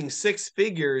making 6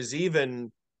 figures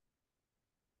even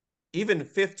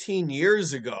 15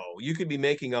 years ago. You could be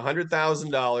making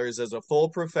 $100,000 as a full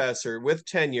professor with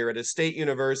tenure at a state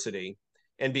university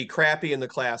and be crappy in the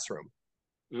classroom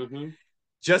Mm-hmm.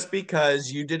 just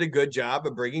because you did a good job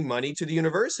of bringing money to the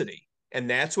university. And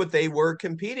that's what they were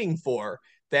competing for.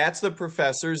 That's the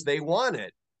professors they wanted.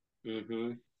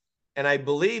 Mm-hmm. And I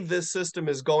believe this system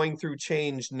is going through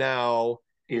change now.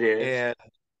 It is.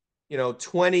 And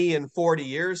 20 and 40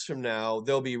 years from now,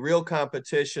 there'll be real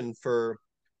competition for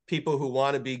people who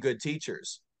want to be good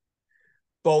teachers,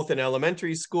 both in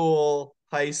elementary school,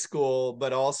 high school,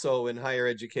 but also in higher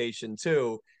education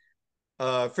too.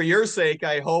 For your sake,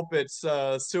 I hope it's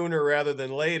sooner rather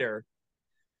than later.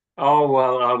 Oh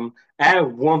well, I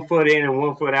have 1 foot in and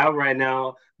 1 foot out right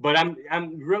now, but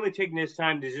I'm really taking this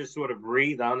time to just sort of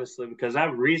breathe, honestly, because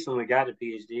I've recently got a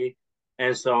PhD,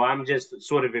 and so I'm just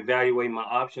sort of evaluating my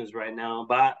options right now.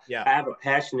 But Yeah. I have a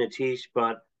passion to teach,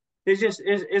 but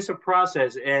it's a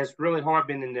process, and it's really hard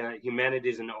being in the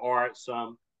humanities and the arts.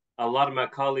 A lot of my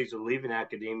colleagues are leaving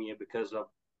academia because of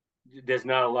there's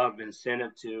not a lot of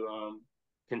incentive to You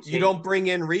continue. don't bring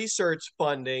in research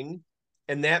funding,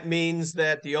 and that means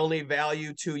that the only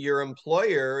value to your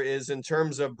employer is in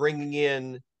terms of bringing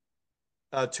in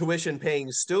tuition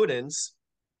paying students,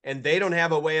 and they don't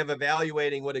have a way of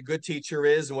evaluating what a good teacher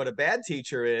is and what a bad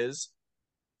teacher is.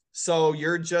 So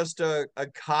you're just a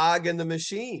cog in the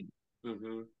machine.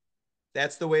 Mm-hmm.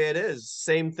 That's the way it is.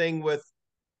 Same thing with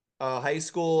high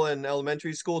school and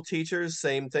elementary school teachers,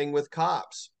 same thing with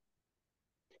cops.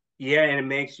 Yeah, and it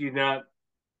makes you not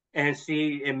and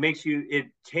see it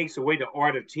takes away the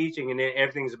art of teaching, and then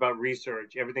everything's about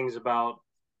research, everything's about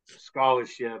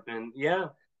scholarship, and yeah,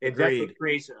 it definitely Agreed.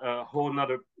 creates a whole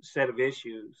nother set of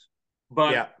issues.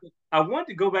 But Yeah. I want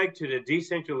to go back to the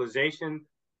decentralization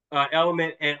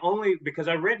element, and only because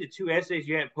I read the 2 essays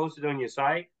you had posted on your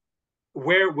site,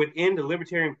 where within the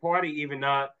Libertarian Party, even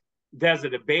not there's a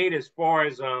debate as far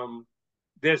as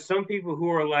there's some people who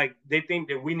are like they think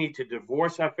that we need to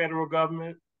divorce our federal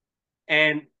government,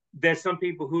 and there's some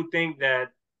people who think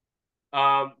that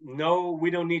no, we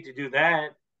don't need to do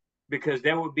that because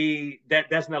that would be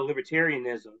that's not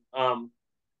libertarianism.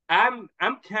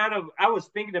 I'm kind of I was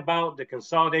thinking about the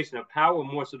consolidation of power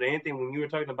more so than anything when you were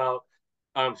talking about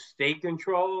state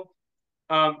control.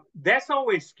 That's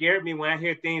always scared me when I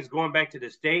hear things going back to the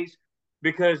states,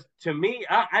 because to me,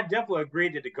 I definitely agree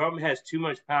that the government has too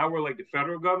much power, like the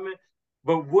federal government.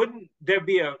 But wouldn't there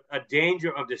be a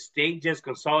danger of the state just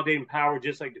consolidating power,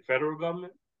 just like the federal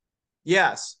government,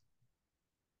 Yes.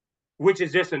 which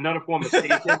is just another form of state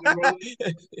taking role?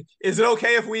 Is it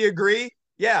okay if we agree?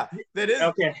 Yeah, that is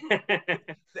Okay.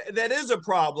 that is a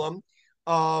problem.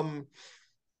 Um,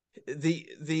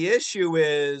 the issue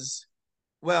is,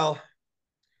 well,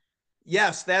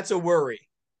 yes, that's a worry.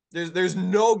 There's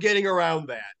no getting around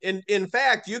that. In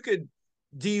fact, you could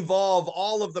devolve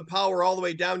all of the power all the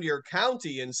way down to your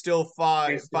county and still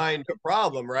find a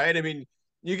problem, right? I mean,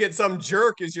 you get some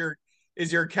jerk as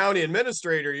your county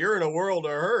administrator, you're in a world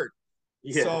of hurt.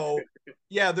 Yeah. So,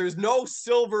 yeah, there's no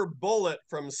silver bullet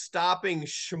from stopping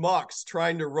schmucks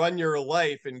trying to run your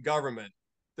life in government.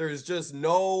 There's just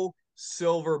no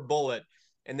silver bullet.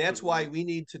 And that's why Mm-hmm. we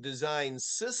need to design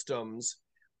systems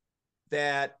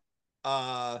that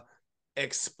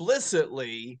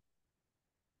explicitly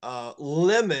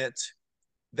limit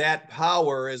that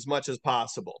power as much as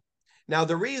possible. Now,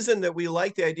 the reason that we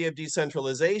like the idea of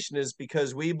decentralization is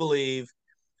because we believe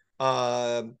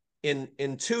uh,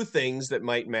 in two things that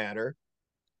might matter.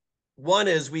 One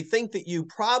is we think that you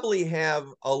probably have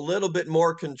a little bit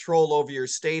more control over your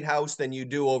state house than you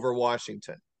do over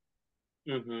Washington.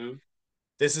 Mm-hmm.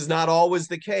 This is not always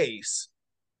the case,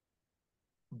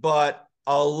 but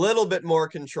a little bit more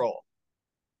control.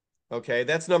 Okay,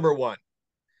 that's number one.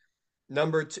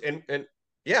 Number two, and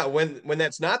yeah, when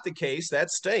that's not the case,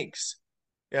 that stinks.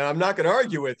 And I'm not going to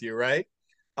argue with you, right?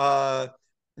 Uh,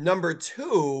 Number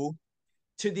two,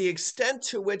 to the extent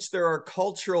to which there are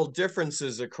cultural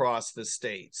differences across the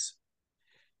states,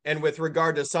 and with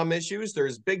regard to some issues,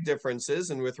 there's big differences,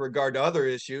 and with regard to other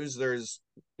issues, there's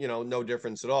no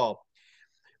difference at all.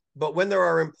 But when there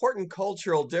are important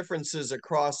cultural differences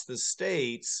across the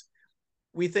states,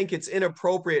 we think it's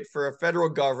inappropriate for a federal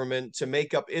government to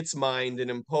make up its mind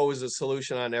and impose a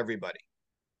solution on everybody.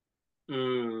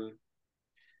 Mm.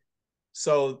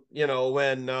 So,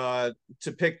 when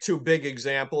to pick two big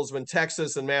examples, when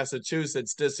Texas and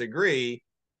Massachusetts disagree,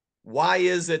 why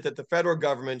is it that the federal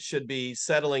government should be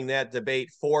settling that debate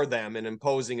for them and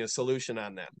imposing a solution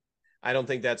on them? I don't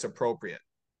think that's appropriate.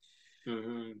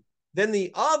 Mm-hmm. Then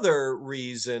the other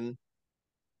reason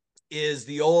is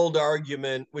the old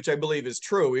argument, which I believe is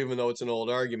true, even though it's an old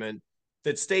argument,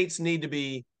 that states need to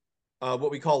be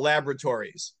what we call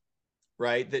laboratories,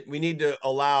 right? That we need to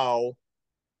allow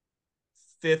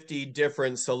 50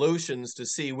 different solutions to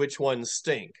see which ones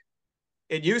stink.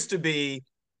 It used to be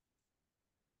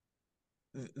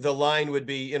the line would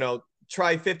be,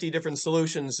 try 50 different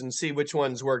solutions and see which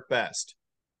ones work best.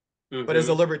 But as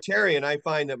a Mm-hmm. libertarian, I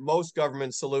find that most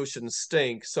government solutions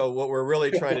stink. So what we're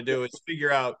really trying to do is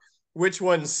figure out which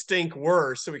ones stink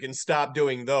worse so we can stop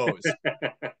doing those.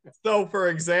 So, for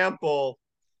example,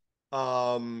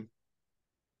 um,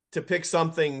 to pick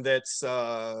something that's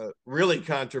really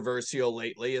controversial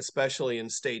lately, especially in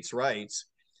states' rights,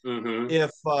 Mm-hmm.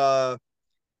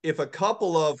 if a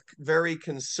couple of very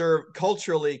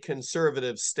culturally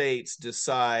conservative states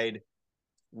decide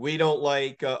we don't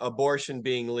like abortion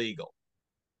being legal,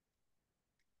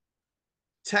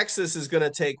 Texas is going to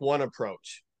take one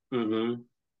approach. Mm-hmm.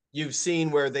 You've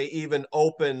seen where they even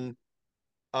open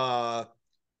uh,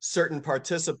 certain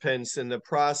participants in the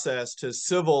process to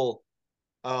civil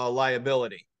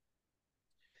liability.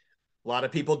 A lot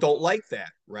of people don't like that,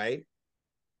 right?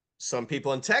 Some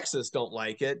people in Texas don't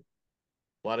like it.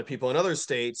 A lot of people in other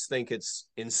states think it's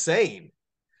insane.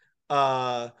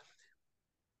 Uh,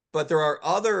 but there are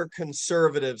other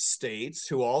conservative states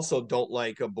who also don't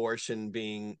like abortion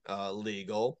being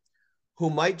legal, who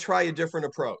might try a different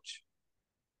approach.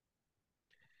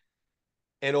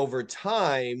 And over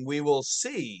time, we will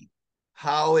see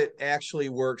how it actually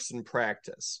works in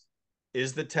practice.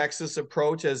 Is the Texas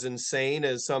approach as insane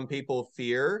as some people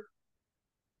fear?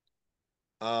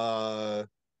 Uh,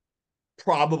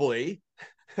 Probably,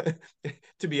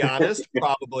 to be honest,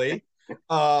 probably.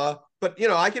 But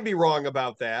I could be wrong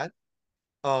about that.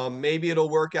 Maybe it'll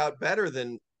work out better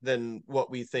than what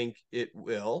we think it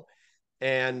will,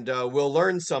 and we'll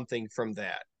learn something from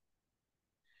that.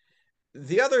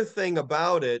 The other thing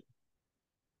about it,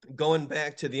 going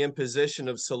back to the imposition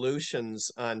of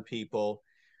solutions on people,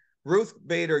 Ruth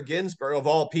Bader Ginsburg, of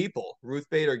all people, Ruth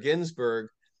Bader Ginsburg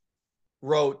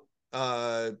wrote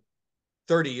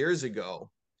 30 years ago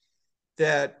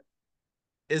that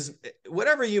is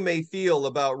whatever you may feel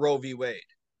about Roe v. Wade,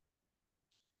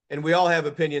 and we all have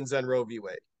opinions on Roe v.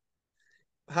 Wade.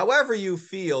 however you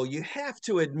feel, you have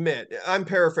to admit, I'm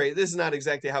paraphrasing, this is not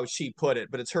exactly how she put it,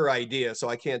 but it's her idea, so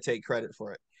I can't take credit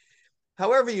for it.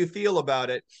 However you feel about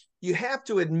it, you have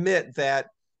to admit that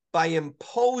by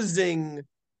imposing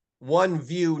one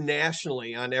view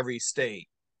nationally on every state,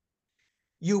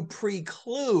 you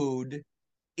preclude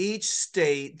each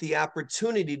state the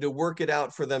opportunity to work it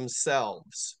out for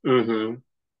themselves. Mm-hmm.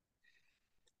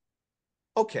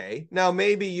 Okay, now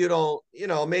maybe you don't,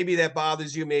 maybe that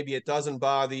bothers you, maybe it doesn't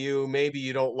bother you, maybe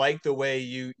you don't like the way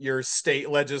your state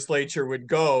legislature would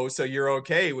go, so you're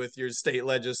okay with your state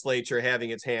legislature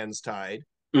having its hands tied.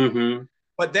 Mm-hmm.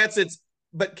 But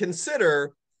but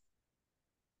consider,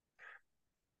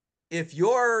 if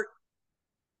you're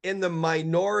in the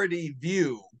minority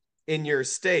view in your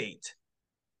state,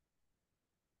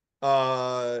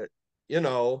 uh, you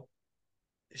know,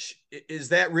 is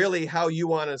that really how you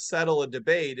want to settle a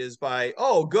debate? Is by,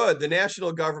 oh, good, the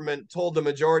national government told the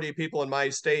majority of people in my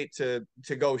state to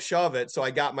go shove it, so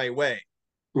I got my way.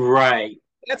 Right.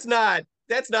 That's not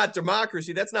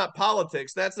democracy. That's not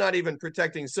politics. That's not even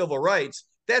protecting civil rights.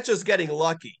 That's just getting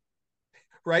lucky,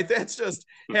 right? That's just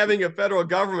having a federal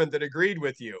government that agreed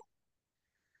with you.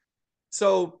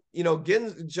 So,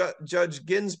 Judge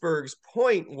Ginsburg's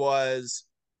point was,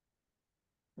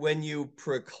 when you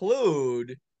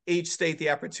preclude each state the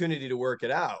opportunity to work it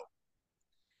out,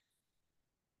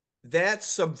 that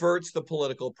subverts the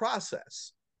political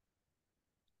process.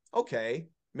 Okay,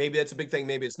 maybe that's a big thing,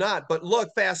 maybe it's not. But look,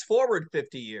 fast forward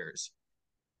 50 years.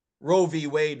 Roe v.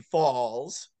 Wade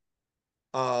falls.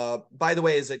 By the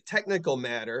way, as a technical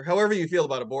matter, however you feel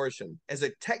about abortion, as a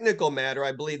technical matter,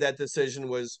 I believe that decision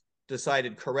was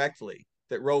decided correctly,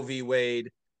 that Roe v. Wade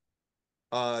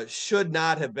should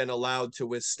not have been allowed to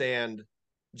withstand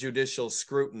judicial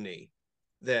scrutiny.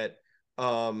 That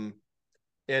and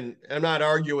I'm not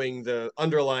arguing the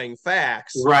underlying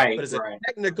facts, Right. but as a Right.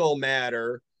 technical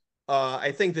matter,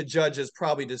 I think the judge has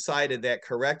probably decided that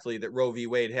correctly, that Roe v.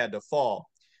 Wade had to fall.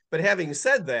 But having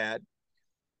said that,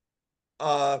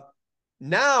 uh,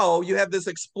 now you have this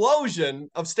explosion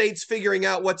of states figuring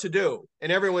out what to do,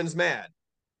 and everyone's mad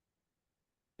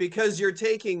because you're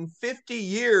taking 50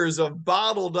 years of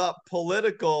bottled up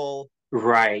political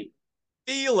Right.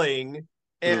 feeling,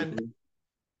 and Mm-hmm.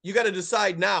 you got to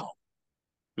decide now.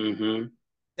 Mm-hmm.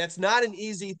 That's not an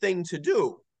easy thing to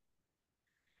do.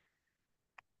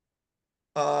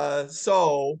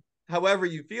 So, however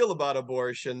you feel about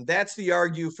abortion, that's the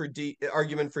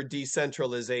argument for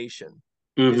decentralization,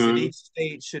 is that Mm-hmm. each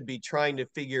state should be trying to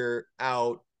figure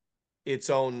out its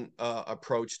own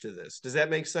approach to this. Does that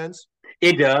make sense?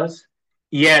 It does.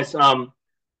 Yes. I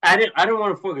don't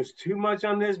want to focus too much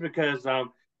on this because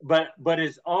but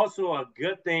it's also a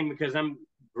good thing because I'm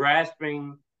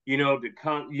grasping,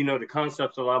 the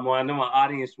concepts a lot more. I know my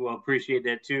audience will appreciate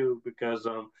that too because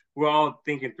we're all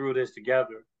thinking through this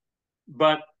together.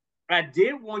 But I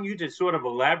did want you to sort of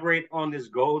elaborate on this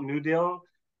gold new deal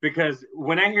because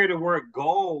when I hear the word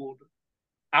gold,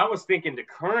 I was thinking the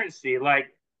currency. Like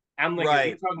I'm like, is he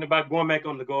Right. talking about going back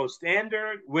on the gold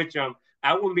standard, which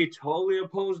I wouldn't be totally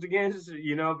opposed against,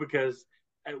 because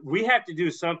we have to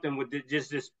do something with just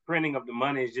this printing of the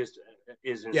money is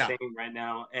Yeah. insane right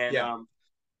now, and Yeah.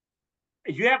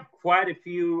 you have quite a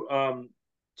few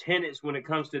tenets when it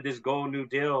comes to this gold new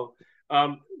deal.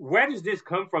 Where does this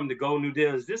come from? The gold new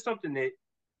deal, is this something that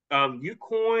you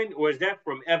coined, or is that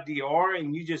from FDR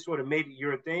and you just sort of made it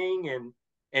your thing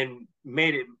and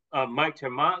made it Mike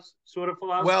Termas sort of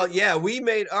philosophy? Well, yeah, we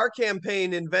made our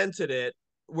campaign invented it.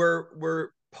 We're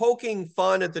poking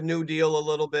fun at the New Deal a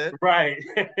little bit. Right.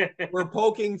 We're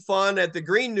poking fun at the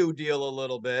Green New Deal a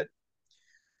little bit.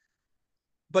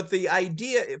 But the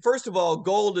idea, first of all,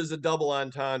 gold is a double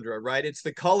entendre, right? It's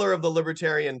the color of the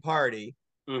Libertarian Party,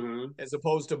 Mm-hmm. as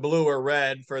opposed to blue or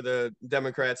red for the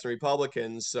Democrats and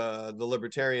Republicans. The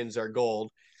Libertarians are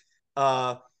gold.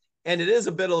 Uh, and it is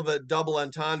a bit of a double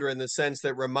entendre in the sense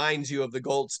that reminds you of the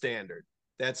gold standard.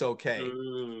 That's okay.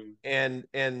 Mm.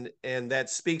 And that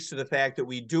speaks to the fact that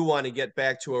we do want to get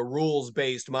back to a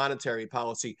rules-based monetary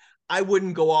policy. I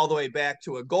wouldn't go all the way back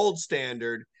to a gold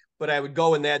standard, but I would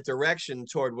go in that direction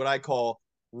toward what I call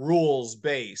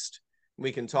rules-based.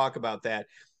 We can talk about that.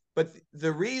 But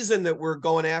the reason that we're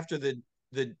going after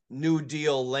the New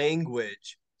Deal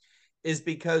language is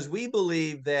because we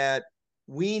believe that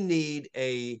we need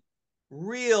a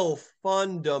real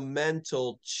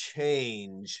fundamental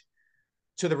change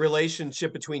to the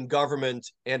relationship between government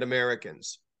and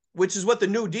Americans, which is what the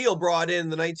New Deal brought in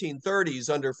the 1930s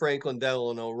under Franklin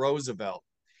Delano Roosevelt.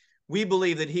 We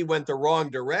believe that he went the wrong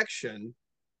direction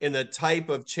in the type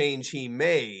of change he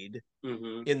made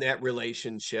Mm-hmm. in that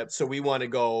relationship. So we want to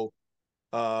go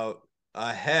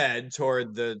ahead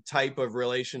toward the type of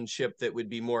relationship that would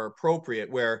be more appropriate,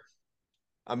 where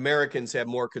Americans have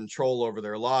more control over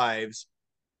their lives,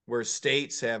 where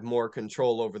states have more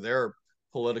control over their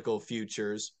political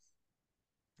futures.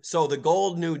 So the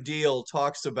Gold New Deal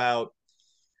talks about,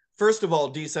 first of all,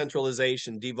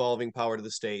 decentralization, devolving power to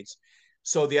the states.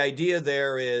 So the idea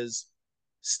there is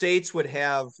states would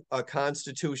have a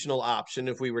constitutional option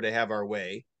if we were to have our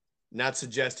way. Not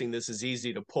suggesting this is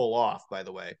easy to pull off, by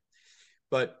the way,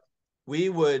 but we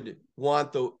would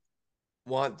want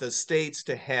the states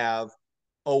to have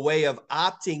a way of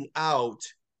opting out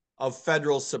of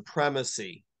federal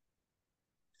supremacy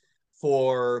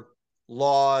for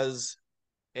laws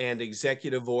and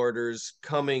executive orders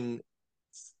coming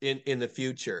in the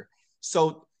future.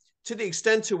 So to the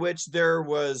extent to which there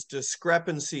was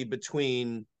discrepancy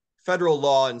between federal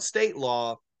law and state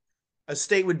law, a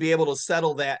state would be able to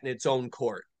settle that in its own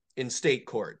court, in state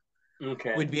court.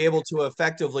 Okay. Would be able to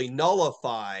effectively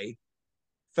nullify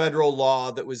federal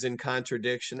law that was in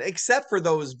contradiction, except for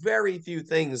those very few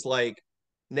things like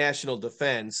national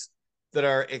defense that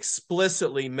are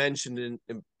explicitly mentioned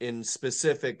in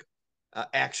specific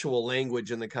actual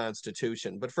language in the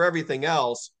Constitution. But for everything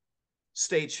else,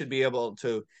 states should be able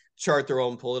to chart their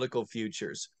own political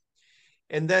futures.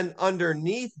 And then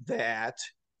underneath that,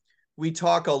 we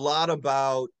talk a lot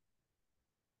about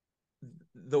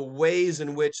the ways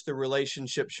in which the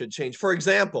relationship should change. For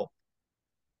example,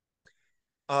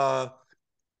 I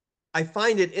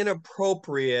find it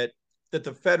inappropriate that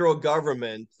the federal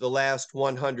government, the last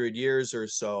 100 years or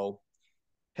so,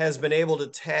 has been able to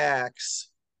tax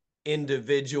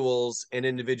individuals and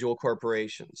individual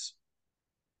corporations.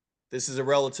 This is a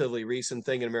relatively recent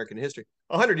thing in American history.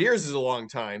 100 years is a long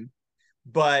time,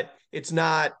 but it's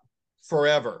not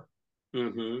forever.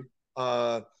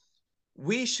 Mm-hmm.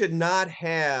 We should not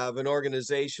have an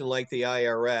organization like the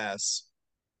IRS,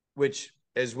 which,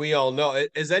 as we all know,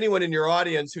 as anyone in your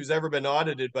audience who's ever been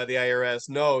audited by the IRS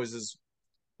knows, is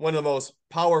one of the most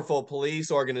powerful police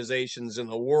organizations in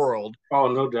the world. Oh,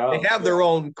 no doubt. They have their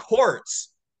own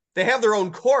courts. They have their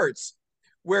own courts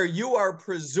where you are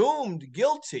presumed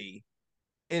guilty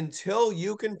until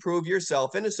you can prove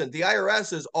yourself innocent. The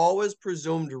IRS is always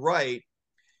presumed right,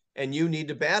 and you need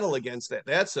to battle against that.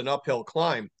 That's an uphill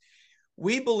climb.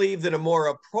 We believe that a more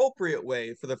appropriate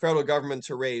way for the federal government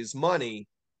to raise money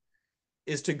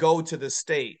is to go to the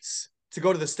states, to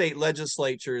go to the state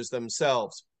legislatures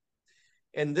themselves.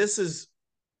 And this is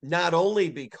not only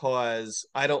because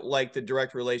I don't like the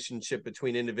direct relationship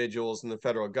between individuals and the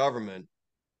federal government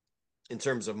in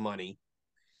terms of money,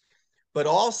 but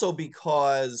also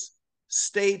because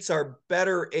states are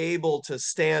better able to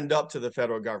stand up to the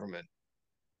federal government.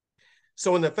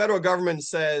 So when the federal government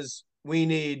says we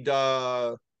need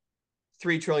 $3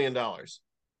 trillion,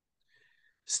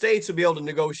 states will be able to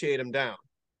negotiate them down.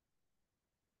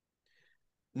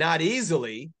 Not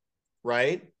easily,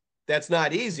 right? That's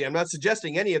not easy. I'm not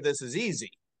suggesting any of this is easy.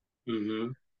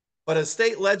 Mm-hmm. But a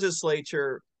state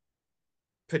legislature,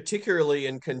 particularly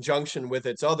in conjunction with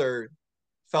its other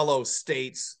fellow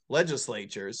states'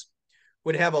 legislatures,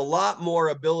 would have a lot more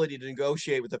ability to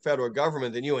negotiate with the federal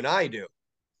government than you and I do.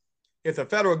 If the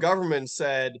federal government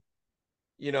said,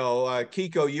 you know,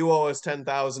 Kiko, you owe us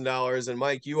 $10,000, and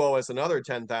Mike, you owe us another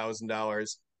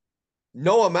 $10,000,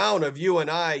 no amount of you and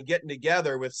I getting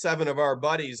together with 7 of our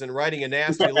buddies and writing a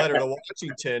nasty letter to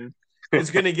Washington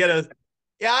is going to get a.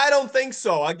 Yeah, I don't think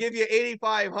so. I'll give you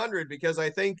 8,500 because I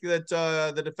think that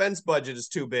the defense budget is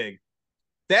too big.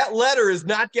 That letter is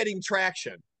not getting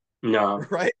traction. No.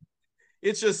 Right?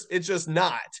 It's just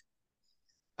not.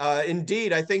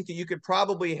 Indeed, I think that you could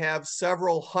probably have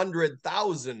several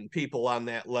 100,000 people on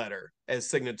that letter as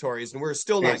signatories, and we're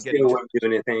still not getting still won't do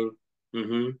anything.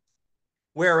 Mm-hmm.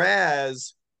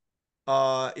 Whereas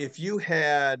if you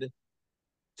had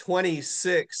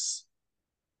 26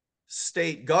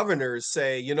 state governors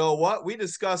say, you know what, we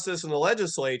discussed this in the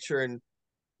legislature and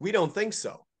we don't think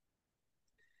so.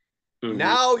 Mm-hmm.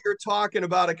 Now you're talking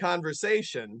about a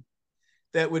conversation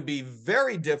that would be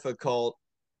very difficult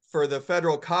for the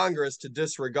federal Congress to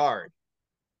disregard.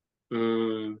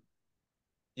 You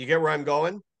get where I'm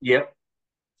going? Yep.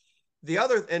 The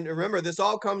other, and remember, this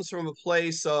all comes from a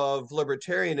place of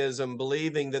libertarianism,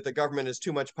 believing that the government has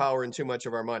too much power and too much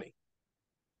of our money.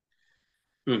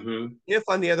 Mm-hmm. If,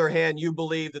 on the other hand, you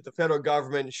believe that the federal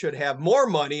government should have more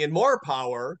money and more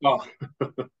power,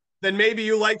 then maybe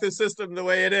you like the system the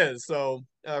way it is. So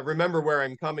remember where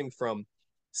I'm coming from.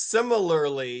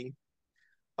 Similarly,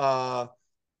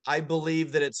 I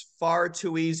believe that it's far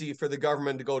too easy for the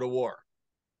government to go to war.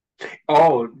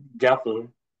 Oh, definitely.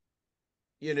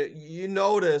 You know, you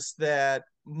notice that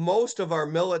most of our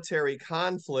military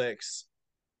conflicts,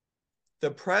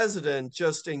 the president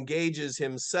just engages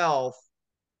himself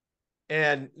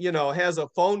and, has a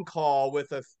phone call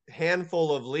with a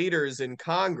handful of leaders in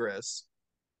Congress.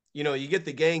 You get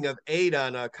the gang of 8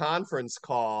 on a conference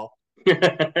call,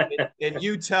 and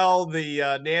you tell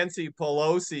the Nancy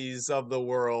Pelosi's of the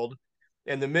world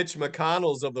and the Mitch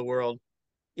McConnells of the world,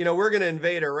 we're going to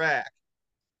invade Iraq.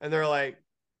 And they're like,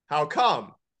 how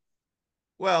come?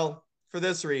 Well, for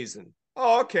this reason.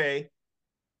 Oh, okay.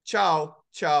 Ciao,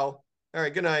 ciao. All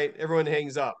right, good night. Everyone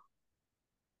hangs up.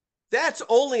 That's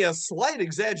only a slight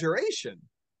exaggeration.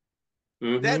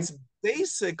 Mm-hmm. That's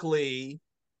basically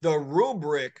the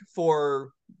rubric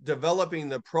for developing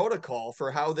the protocol for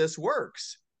how this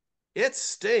works. It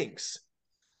stinks.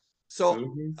 So,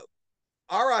 Mm-hmm.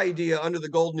 our idea under the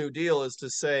Gold New Deal is to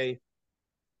say,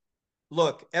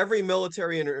 look, every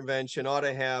military intervention ought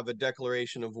to have a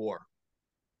declaration of war,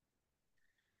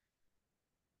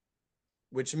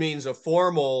 which means a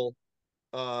formal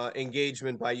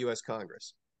engagement by U.S.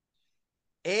 Congress.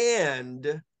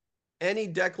 And any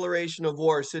declaration of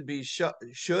war should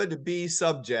be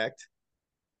subject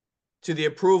to the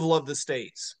approval of the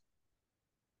states.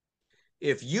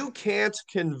 If you can't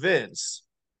convince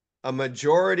a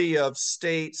majority of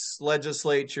states,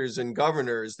 legislatures, and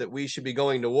governors that we should be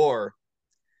going to war,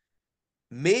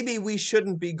 maybe we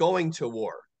shouldn't be going to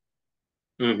war.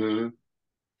 Mm-hmm.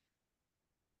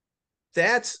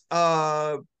 That's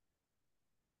for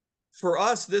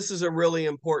us, this is a really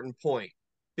important point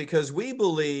because we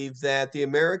believe that the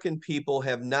American people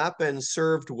have not been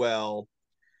served well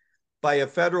by a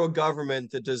federal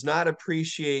government that does not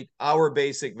appreciate our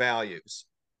basic values.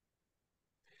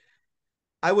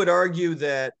 I would argue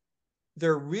that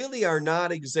there really are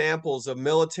not examples of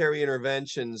military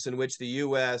interventions in which the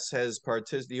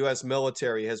the U.S.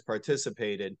 military has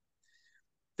participated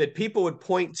that people would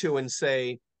point to and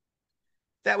say,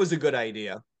 that was a good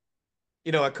idea.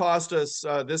 It cost us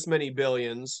this many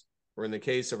billions, or in the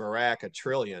case of Iraq, $1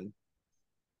 trillion.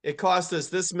 It cost us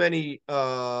this many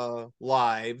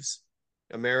lives,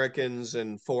 Americans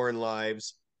and foreign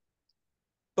lives.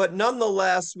 But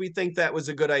nonetheless, we think that was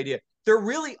a good idea. There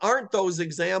really aren't those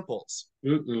examples.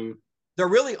 Mm-mm. There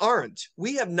really aren't.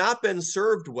 We have not been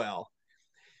served well.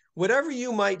 Whatever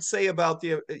you might say about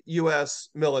the U.S.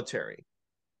 military,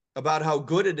 about how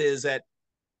good it is at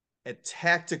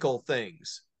tactical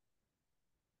things,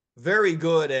 very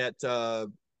good at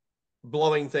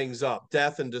blowing things up,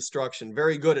 death and destruction,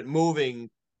 very good at moving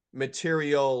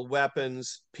material,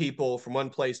 weapons, people from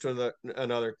one place to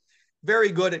another,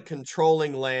 very good at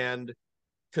controlling land,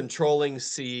 controlling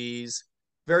seas,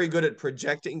 very good at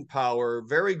projecting power,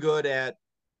 very good at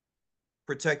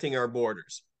protecting our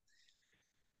borders.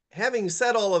 Having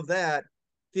said all of that,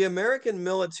 the American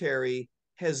military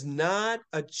has not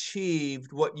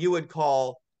achieved what you would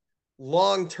call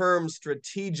long-term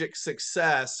strategic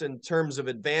success in terms of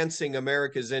advancing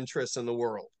America's interests in the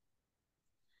world.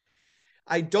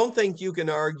 I don't think you can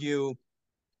argue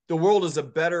the world is a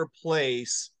better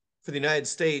place for the United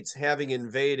States having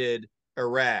invaded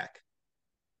Iraq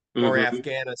or Mm-hmm.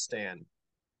 Afghanistan.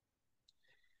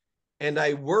 And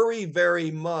I worry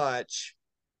very much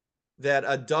that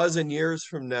a dozen years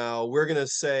from now, we're going to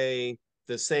say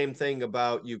the same thing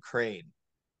about Ukraine.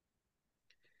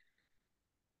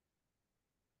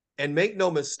 And make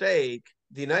no mistake,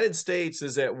 the United States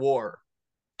is at war.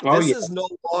 Oh This yeah. is no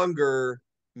longer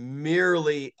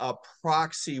merely a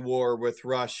proxy war with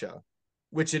Russia,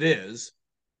 which it is,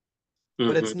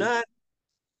 but Mm-hmm.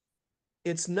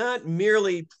 it's not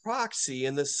merely proxy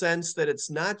in the sense that it's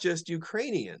not just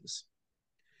Ukrainians.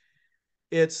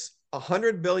 It's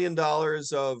 $100 billion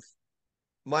of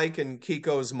Mike and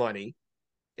Kiko's money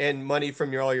and money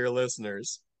from all your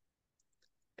listeners.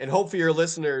 And hopefully your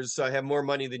listeners have more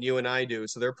money than you and I do,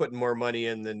 so they're putting more money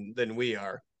in than we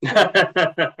are.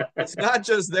 It's not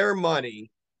just their money.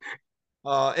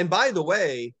 And by the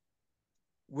way,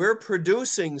 we're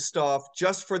producing stuff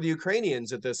just for the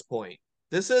Ukrainians at this point.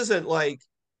 This isn't like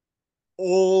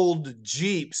old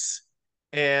Jeeps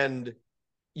and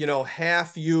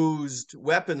half-used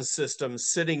weapon systems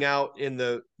sitting out in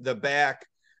the back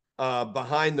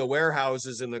behind the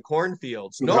warehouses in the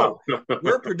cornfields. No, No.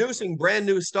 we're producing brand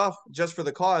new stuff just for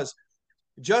the cause,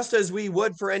 just as we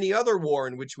would for any other war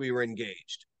in which we were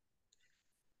engaged.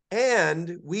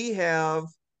 And we have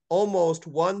almost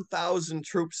 1,000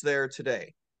 troops there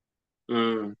today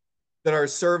Mm. that are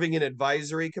serving in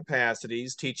advisory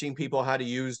capacities, teaching people how to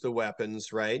use the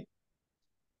weapons, right?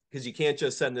 Because you can't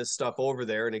just send this stuff over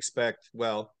there and expect,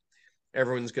 well,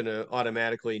 everyone's going to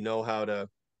automatically know how to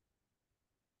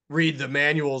read the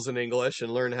manuals in English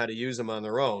and learn how to use them on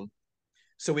their own.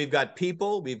 So we've got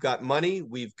people, we've got money,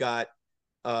 we've got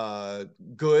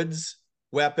goods,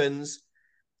 weapons,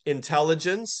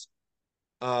 intelligence.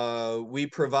 We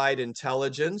provide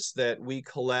intelligence that we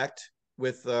collect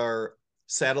with our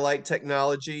satellite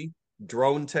technology,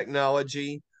 drone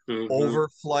technology, Mm-hmm.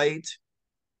 overflight,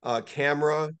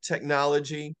 camera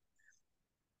technology.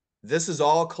 This is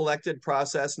all collected,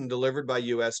 processed, and delivered by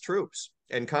U.S. troops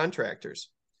and contractors.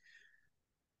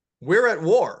 We're at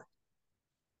war.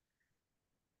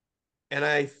 And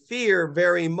I fear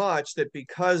very much that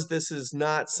because this is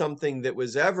not something that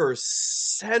was ever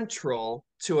central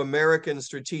to American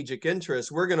strategic interests,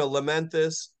 we're going to lament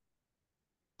this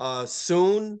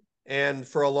soon and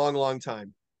for a long, long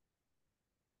time.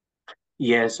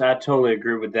 Yes, I totally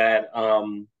agree with that.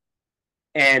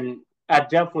 And I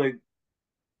definitely,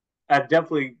 I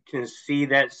definitely can see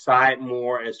that side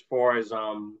more as far as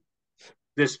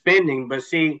the spending. But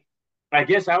see, I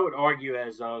guess I would argue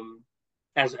as a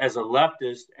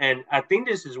leftist, and I think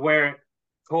this is where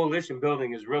coalition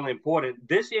building is really important.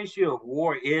 This issue of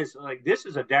war is like this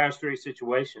is a dire straight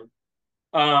situation.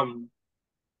 Um,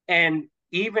 and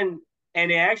even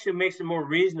and it actually makes it more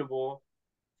reasonable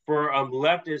for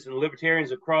leftists and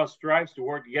libertarians across stripes to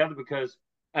work together because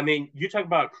I mean, you talk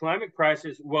about climate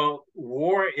crisis. Well,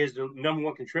 war is the number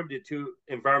one contributor to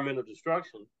environmental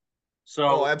destruction. Oh,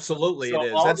 So, absolutely, it so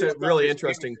is. all That's this a stuff really is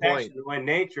interesting point. transactional in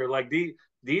nature. Like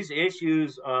these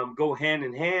issues go hand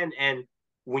in hand, and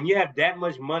when you have that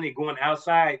much money going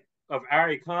outside of our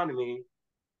economy,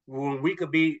 when we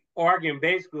could be arguing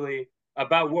basically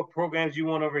about what programs you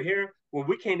want over here, well,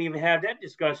 we can't even have that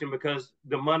discussion because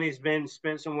the money's been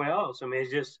spent somewhere else. I mean,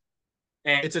 it's just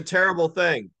and It's a terrible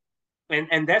thing.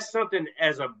 and that's something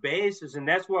as a basis, and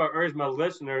that's why I urge my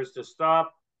listeners to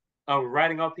stop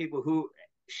writing off people who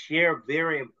share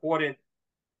very important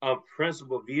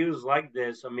principle views like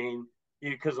this. I mean,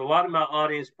 because a lot of my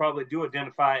audience probably do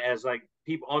identify as like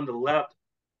people on the left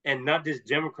and not this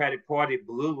Democratic Party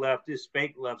blue left, this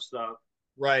fake left stuff.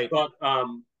 Right. But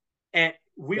and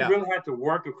we Yeah. really have to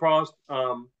work across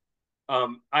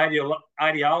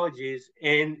ideologies,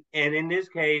 and in this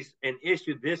case, an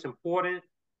issue this important,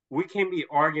 we can't be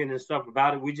arguing and stuff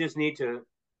about it. We just need to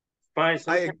find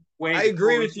some I kind of ways I of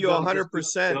agree with coalition you building,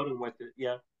 just keep 100%. building with it.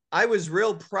 Yeah. I was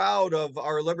real proud of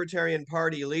our Libertarian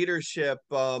Party leadership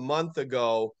a month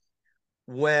ago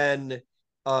when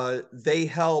they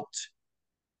helped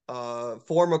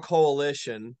form a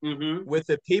coalition Mm-hmm. with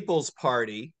the People's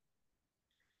Party.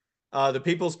 The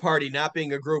People's Party not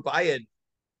being a group I had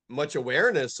much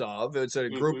awareness of. It's a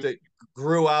group Mm-hmm. that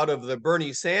grew out of the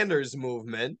Bernie Sanders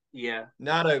movement, Yeah.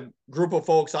 not a group of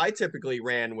folks I typically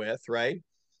ran with, right?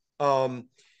 Um,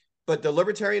 but the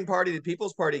Libertarian Party, the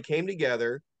People's Party came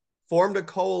together, formed a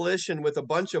coalition with a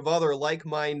bunch of other like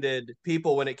minded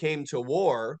people when it came to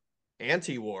war,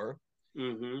 anti war,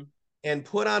 Mm-hmm. and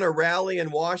put on a rally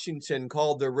in Washington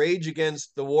called the Rage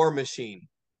Against the War Machine.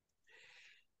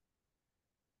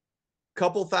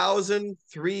 Couple thousand,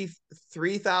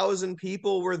 3,000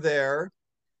 people were there.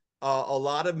 A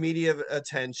lot of media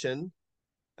attention.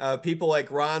 People like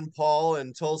Ron Paul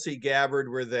and Tulsi Gabbard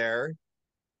were there.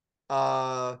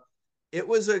 Uh, it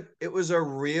was a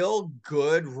real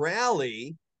good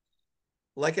rally.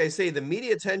 Like I say, the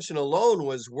media attention alone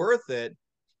was worth it,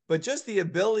 but just the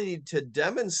ability to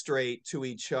demonstrate to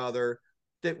each other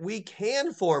that we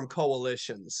can form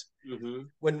coalitions Mm-hmm.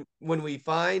 when we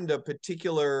find a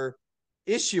particular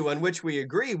issue on which we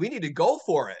agree, we need to go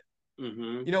for it.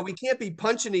 Mm-hmm. We can't be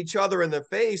punching each other in the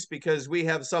face because we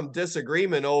have some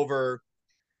disagreement over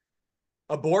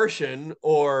abortion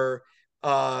or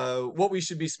what we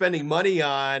should be spending money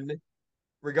on Mm-hmm.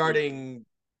 regarding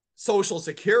social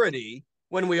security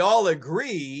when we all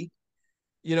agree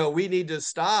we need to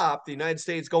stop the United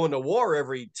States going to war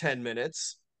every 10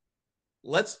 minutes.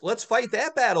 Let's fight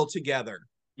that battle together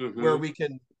where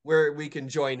Mm-hmm. we can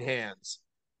join hands.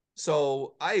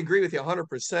 So I agree with you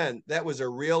 100%. That was a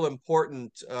real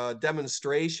important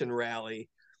demonstration rally,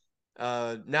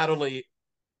 not only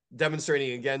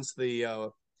demonstrating against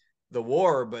the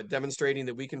war, but demonstrating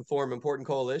that we can form important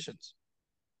coalitions.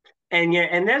 And yeah,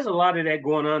 and there's a lot of that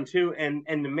going on too. And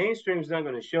the mainstream's not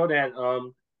going to show that.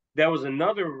 There was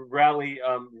another rally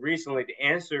recently, the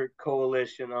Answer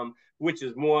Coalition, which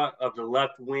is more of the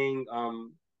left wing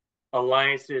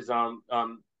alliances,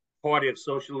 Party of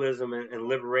Socialism and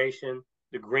Liberation,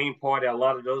 the Green Party. A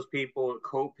lot of those people,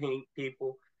 Cold Pink people,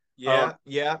 um, Yeah,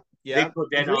 yeah, they yeah. put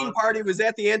The that Green on Party was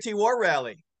at the anti-war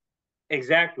rally.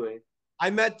 exactly. I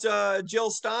met Jill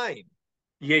Stein.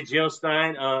 Yeah, Jill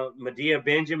Stein, Medea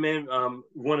Benjamin,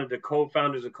 one of the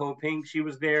co-founders of Cold Pink, she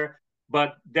was there.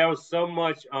 But there was so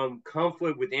much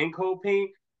conflict within Cold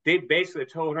Pink they basically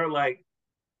told her like,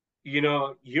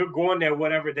 you're going there,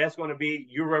 whatever that's going to be.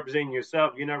 You're representing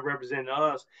yourself. You're not representing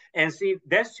us. And see,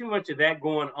 that's too much of that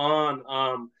going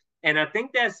on. And I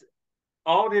think that's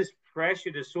all this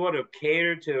pressure to sort of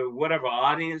cater to whatever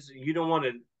audience. You don't want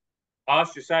to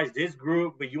ostracize this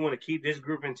group, but you want to keep this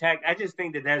group intact. I just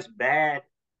think that that's bad.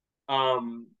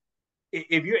 Um,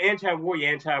 if you're anti-war,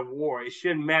 you're anti-war. It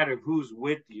shouldn't matter who's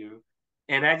with you.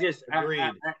 And Agreed.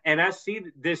 I see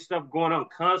this stuff going on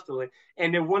constantly,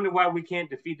 and they wonder why we can't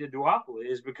defeat the duopoly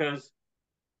is because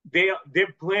they're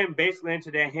playing basically into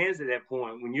their hands at that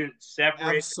point. When you're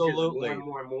separated just more and Absolutely.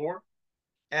 more and more.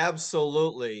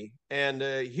 Absolutely. And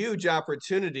a huge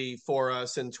opportunity for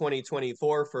us in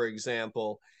 2024, for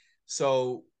example.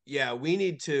 So yeah, we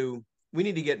need to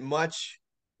get much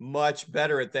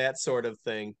better at that sort of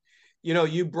thing.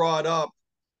 You brought up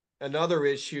another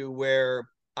issue where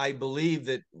I believe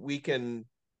that we can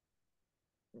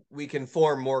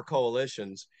form more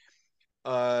coalitions.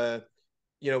 Uh,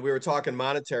 we were talking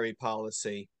monetary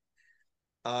policy.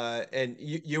 And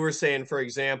you were saying, for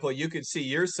example, you could see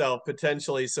yourself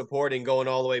potentially supporting going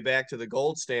all the way back to the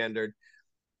gold standard.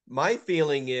 My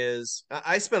feeling is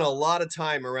I spent a lot of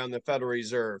time around the Federal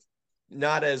Reserve,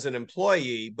 not as an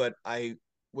employee, but I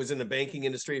was in the banking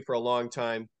industry for a long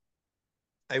time.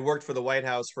 I worked for the White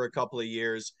House for a couple of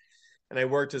years, and I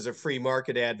worked as a free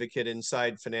market advocate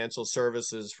inside financial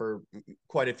services for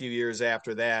quite a few years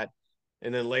after that.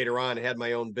 And then later on, I had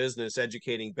my own business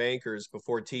educating bankers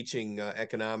before teaching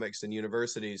economics in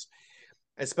universities.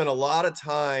 I spent a lot of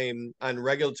time on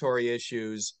regulatory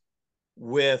issues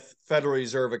with Federal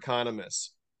Reserve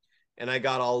economists, and I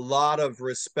got a lot of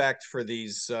respect for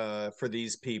these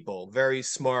people. Very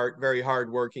smart, very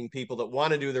hardworking people that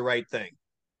want to do the right thing.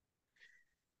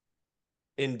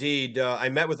 Indeed, I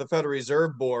met with the Federal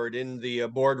Reserve Board in the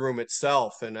boardroom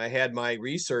itself, and I had my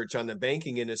research on the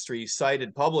banking industry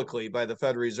cited publicly by the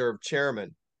Federal Reserve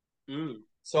Chairman. Mm,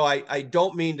 So I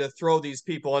don't mean to throw these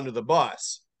people under the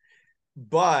bus,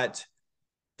 but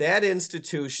that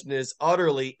institution is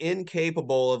utterly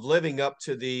incapable of living up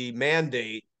to the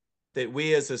mandate that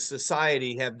we as a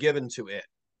society have given to it.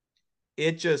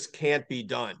 It just can't be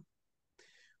done.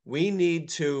 We need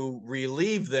to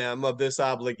relieve them of this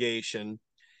obligation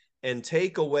and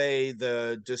take away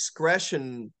the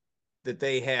discretion that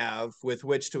they have with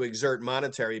which to exert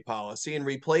monetary policy and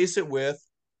replace it with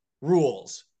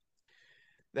rules.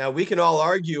 Now, we can all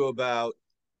argue about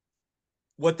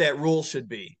what that rule should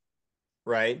be,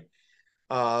 right?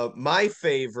 My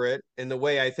favorite, and the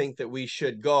way I think that we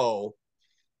should go,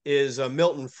 is a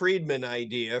Milton Friedman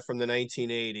idea from the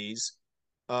 1980s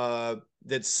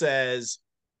that says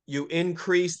you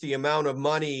increase the amount of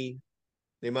money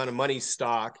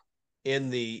stock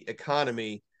in the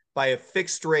economy by a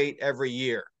fixed rate every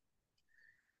year.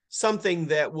 Something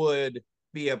that would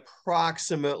be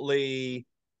approximately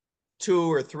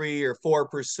 2 or 3 or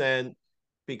 4%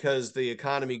 because the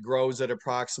economy grows at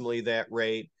approximately that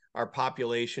rate. Our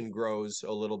population grows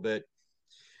a little bit.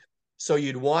 So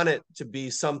you'd want it to be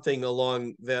something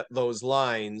along those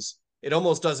lines. It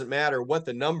almost doesn't matter what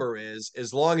the number is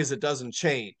as long as it doesn't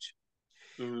change.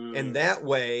 And mm, that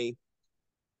way,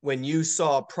 when you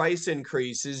saw price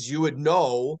increases, you would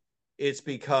know it's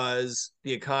because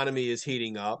the economy is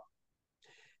heating up.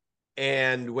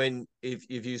 And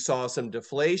if you saw some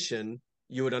deflation,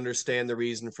 you would understand the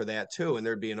reason for that too. And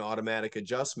there'd be an automatic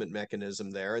adjustment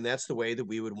mechanism there. And that's the way that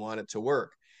we would want it to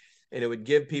work. And it would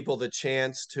give people the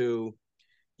chance to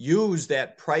use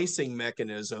that pricing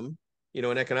mechanism. In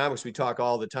economics, we talk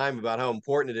all the time about how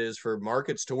important it is for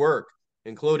markets to work,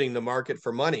 including the market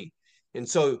for money. And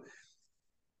so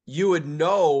you would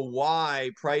know why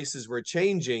prices were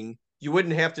changing. You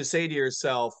wouldn't have to say to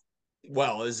yourself,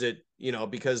 well, is it,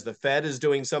 because the Fed is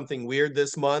doing something weird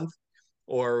this month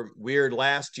or weird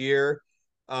last year,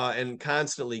 and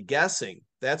constantly guessing.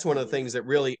 That's one of the mm, things that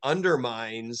really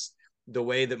undermines the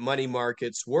way that money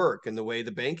markets work and the way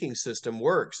the banking system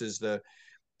works is the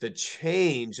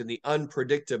change and the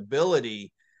unpredictability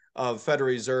of Federal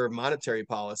Reserve monetary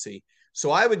policy.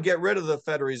 So I would get rid of the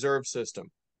Federal Reserve System.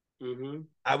 mm-hmm,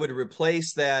 I would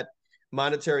replace that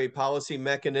monetary policy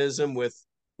mechanism with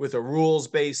a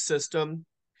rules-based system.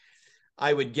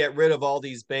 I would get rid of all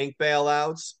these bank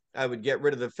bailouts. I would get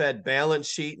rid of the Fed balance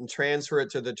sheet and transfer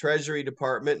it to the Treasury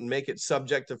Department and make it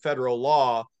subject to federal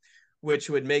law, which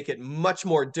would make it much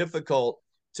more difficult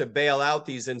to bail out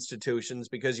these institutions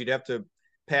because you'd have to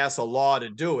pass a law to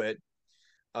do it.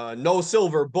 No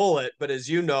silver bullet, but as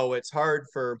you know, it's hard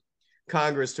for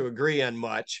Congress to agree on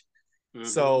much. mm-hmm,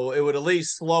 So it would at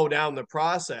least slow down the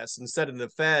process instead of the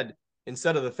Fed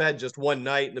just one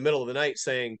night in the middle of the night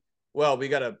saying, well, we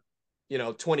got to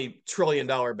 $20 trillion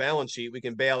balance sheet, we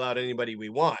can bail out anybody we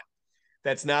want.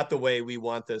 That's not the way we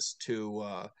want this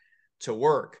to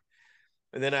work.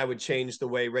 And then I would change the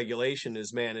way regulation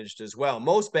is managed as well.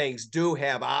 Most banks do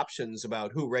have options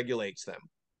about who regulates them.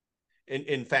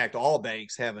 In fact, all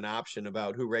banks have an option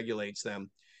about who regulates them.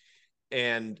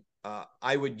 And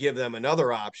I would give them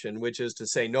another option, which is to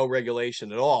say no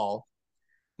regulation at all.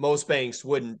 Most banks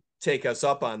wouldn't take us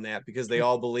up on that because they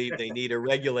all believe they need a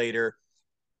regulator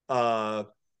to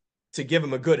give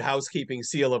them a good housekeeping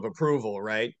seal of approval,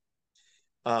 right?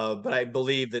 But I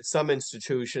believe that some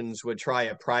institutions would try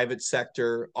a private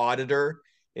sector auditor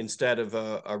instead of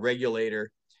a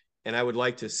regulator, and I would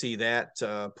like to see that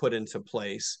put into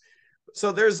place.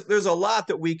 So there's a lot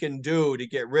that we can do to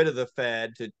get rid of the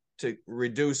Fed, to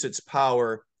reduce its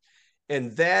power,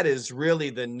 and that is really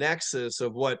the nexus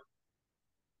of what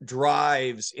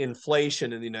drives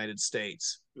inflation in the United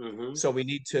States. Mm-hmm. So we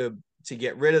need to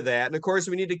get rid of that, and of course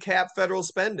we need to cap federal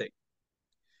spending.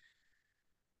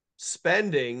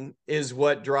 Spending is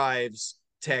what drives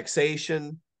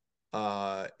taxation.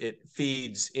 It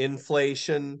feeds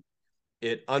inflation.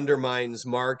 It undermines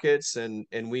markets, and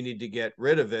we need to get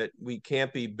rid of it. We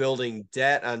can't be building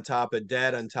debt on top of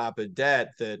debt on top of debt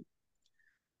that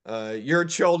your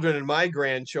children and my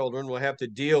grandchildren will have to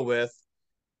deal with,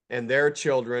 and their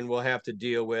children will have to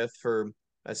deal with for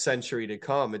a century to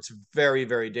come. It's very,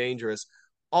 very dangerous.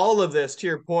 All of this, to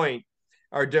your point,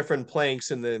 are different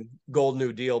planks in the Gold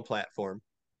New Deal platform.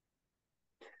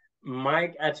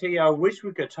 Mike, I tell you, I wish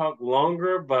we could talk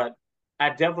longer, but I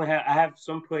have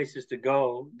some places to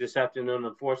go this afternoon,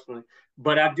 unfortunately.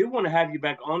 But I do want to have you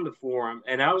back on the forum,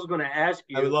 and I was going to ask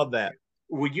I would you, love that.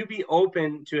 would you be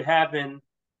open to having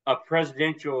a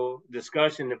presidential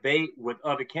discussion debate with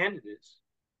other candidates?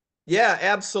 Yeah,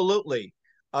 absolutely.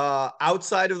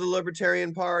 Outside of the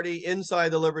Libertarian Party, inside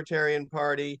the Libertarian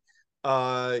Party,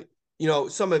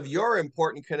 some of your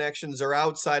important connections are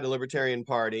outside the Libertarian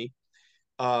Party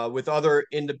with other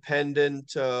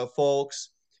independent folks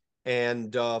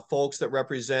and folks that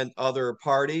represent other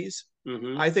parties.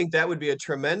 Mm-hmm. I think that would be a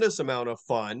tremendous amount of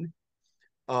fun.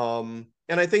 And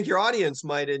I think your audience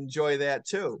might enjoy that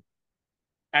too.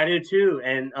 I do too.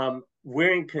 And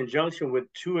we're in conjunction with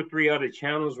two or three other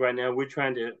channels right now. We're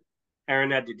trying to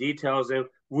iron out the details. And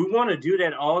we want to do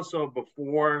that also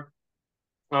before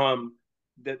um,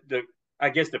 the I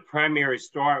guess the primary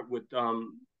start with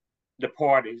the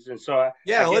parties. And so I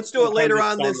Yeah, guess let's do it sometime later this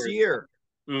on this summer. year.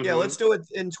 Yeah, Mm-hmm. let's do it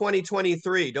in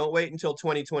 2023. Don't wait until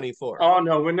 2024. Oh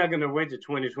no, we're not going to wait to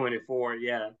 2024.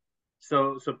 Yeah.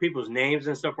 So people's names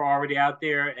and stuff are already out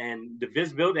there, and the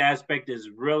visibility aspect is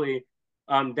really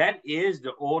that is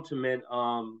the ultimate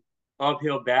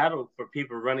uphill battle for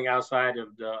people running outside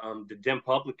of the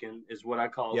Dempublican is what I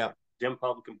call Yeah. it,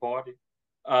 Dempublican Party.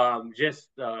 Just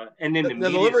and then the Now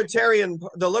media.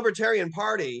 the Libertarian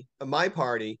Party, my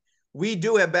party, we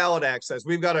do have ballot access.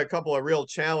 We've got a couple of real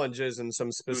challenges in some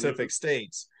Mm-hmm. specific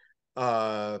states.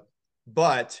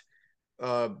 But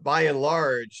by and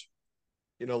large,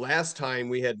 last time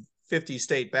we had 50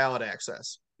 state ballot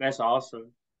access. That's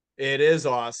awesome. It is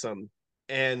awesome.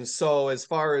 And so as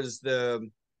far as the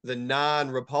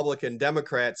non-Republican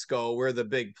Democrats go, we're the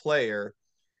big player.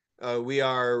 We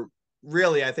are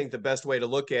really, I think the best way to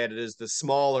look at it is the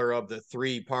smaller of the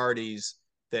three parties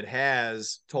that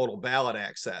has total ballot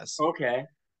access. Okay.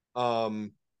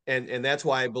 And that's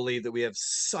why I believe that we have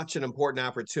such an important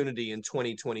opportunity in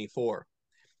 2024.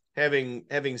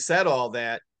 Having said all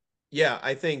that, yeah,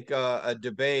 I think a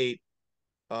debate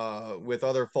with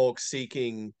other folks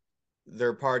seeking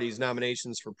their party's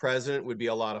nominations for president would be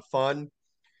a lot of fun.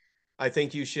 I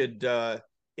think you should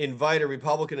invite a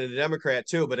Republican and a Democrat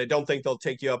too, but I don't think they'll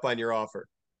take you up on your offer.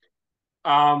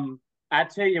 Um, I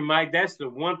tell you, Mike, that's the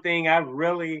one thing I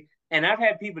really, and I've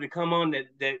had people to come on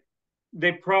that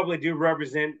they probably do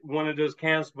represent one of those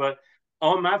camps, but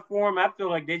on my forum, I feel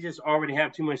like they just already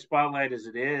have too much spotlight as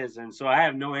it is, and so I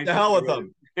have no The interest hell in with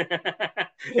really. them.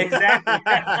 Exactly.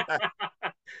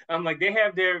 I'm like they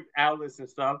have their outlets and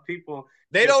stuff. People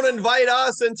They just don't invite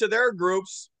us into their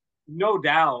groups. no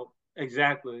doubt,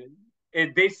 exactly.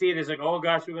 They see it as like, oh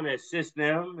gosh, we're going to assist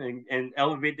them and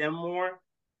elevate them more.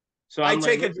 So I I'm like,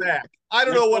 take it back. I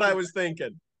don't let's know what I focus was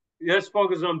thinking. let's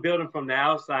focus on building from the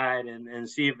outside and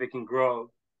see if it can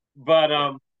grow. But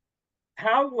Yeah.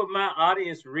 how would my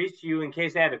audience reach you in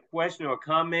case they had a question or a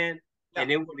comment Yeah. and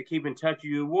they want to keep in touch with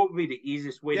you? What would be the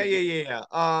easiest way Yeah, to yeah, get? yeah,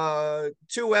 yeah.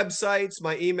 Two websites,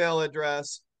 my email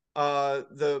address.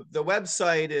 The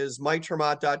website is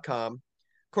miketermaat.com.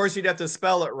 Of course, you'd have to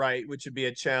spell it right, which would be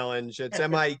a challenge. It's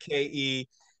MikeTermaat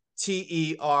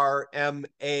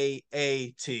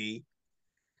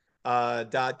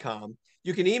 .com.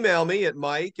 You can email me at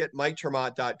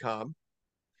mike@miketermott.com.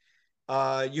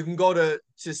 You can go to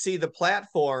see the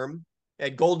platform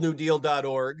at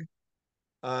goldnewdeal.org.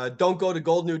 Don't go to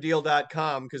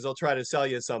goldnewdeal.com because they'll try to sell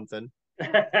you something,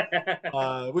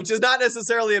 which is not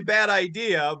necessarily a bad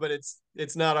idea, but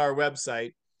it's not our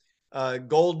website.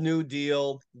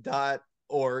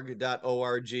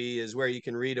 Goldnewdeal.org is where you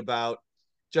can read about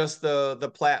just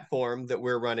the platform that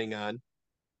we're running on.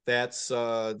 That's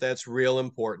real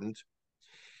important.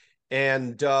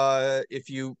 And if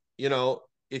you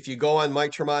go on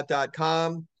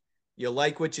MikeTremont.com, you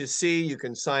like what you see, you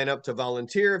can sign up to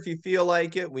volunteer if you feel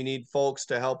like it. We need folks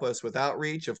to help us with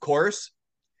outreach, of course.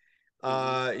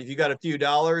 If you got a few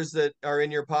dollars that are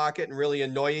in your pocket and really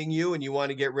annoying you and you want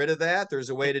to get rid of that, there's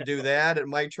a way to do that at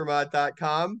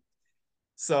MikeTremont.com.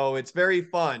 So it's very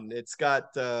fun. It's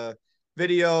got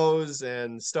videos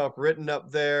and stuff written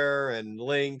up there and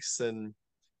links, and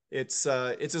it's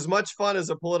as much fun as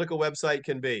a political website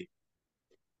can be.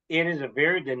 It is a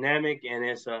very dynamic and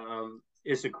it's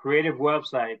a creative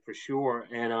website for sure.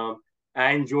 And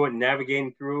I enjoyed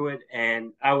navigating through it.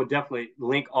 And I would definitely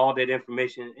link all that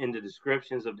information in the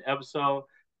descriptions of the episode.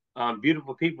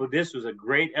 Beautiful people, this was a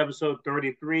great episode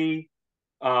 33,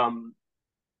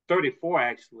 34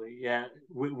 actually. Yeah,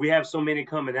 we have so many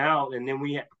coming out, and then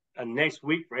we have, next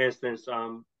week, for instance,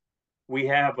 we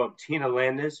have Tina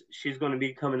Landis. She's going to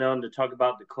be coming on to talk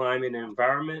about the climate and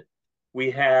environment.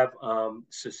 We have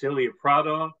Cecilia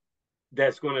Prado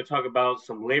that's going to talk about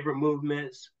some labor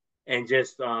movements and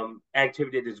just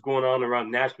activity that's going on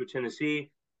around Nashville, Tennessee.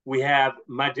 We have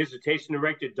my dissertation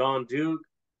director, Dawn Duke,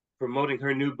 promoting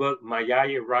her new book,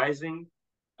 Mayaya Rising,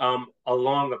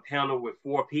 along a panel with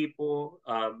four people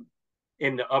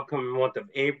in the upcoming month of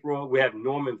April. We have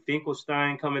Norman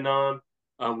Finkelstein coming on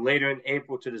later in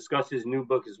April to discuss his new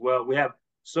book as well. We have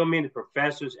so many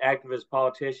professors, activists,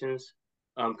 politicians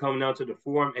coming out to the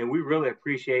forum, and we really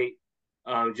appreciate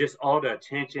just all the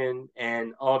attention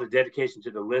and all the dedication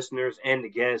to the listeners and the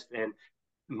guests. And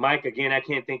Mike, again, I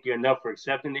can't thank you enough for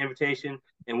accepting the invitation,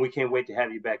 and we can't wait to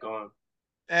have you back on.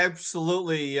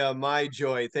 Absolutely, my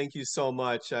joy. Thank you so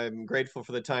much. I'm grateful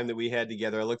for the time that we had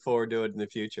together. I look forward to it in the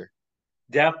future.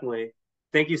 Definitely.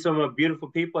 Thank you so much,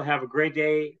 beautiful people. Have a great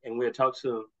day, and we'll talk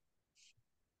soon.